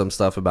learned some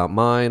stuff about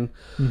mine,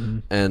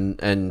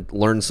 and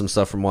learned some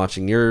stuff from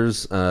watching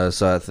yours.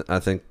 So I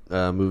think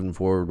moving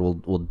forward,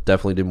 we'll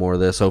definitely do more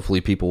of this.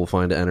 Hopefully, people will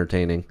find it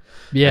entertaining.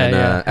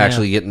 Yeah,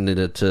 actually getting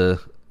into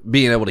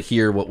being able to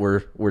hear what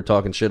we're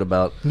talking shit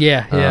about.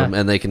 Yeah.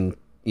 And they can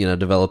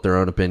develop their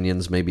own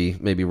opinions,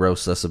 maybe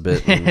roast us a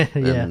bit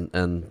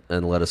and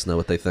let us know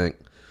what they think.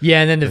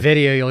 Yeah, and then the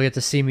video, you'll get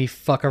to see me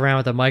fuck around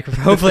with the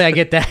microphone. Hopefully I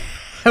get that.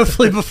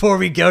 Hopefully before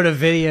we go to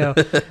video,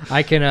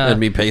 I can and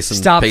me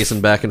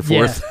pacing back and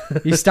forth. Yeah,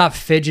 you stop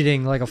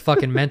fidgeting like a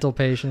fucking mental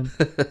patient.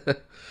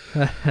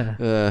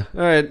 All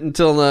right,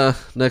 until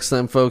next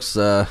time, folks.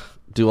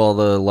 Do all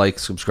the like,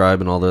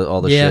 subscribe, and all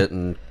the shit,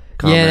 and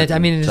comment. Yeah, I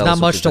mean, there's not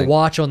much to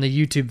watch on the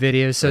YouTube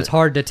videos, so it's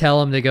hard to tell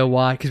them to go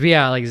watch because we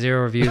got like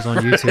 0 reviews on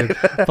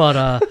YouTube.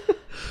 But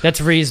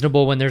that's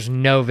reasonable when there's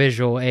no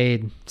visual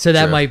aid. So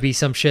that might be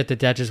some shit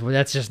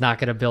that's just not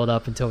going to build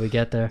up until we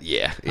get there.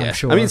 Yeah. I'm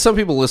sure. I mean, some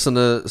people listen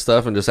to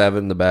stuff and just have it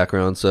in the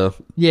background. So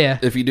yeah,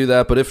 if you do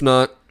that, but if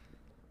not,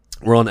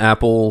 we're on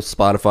Apple,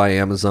 Spotify,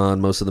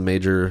 Amazon, most of the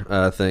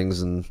major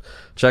things, and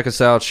check us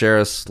out, share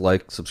us,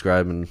 like,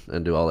 subscribe,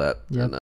 and do all that. Yep. And,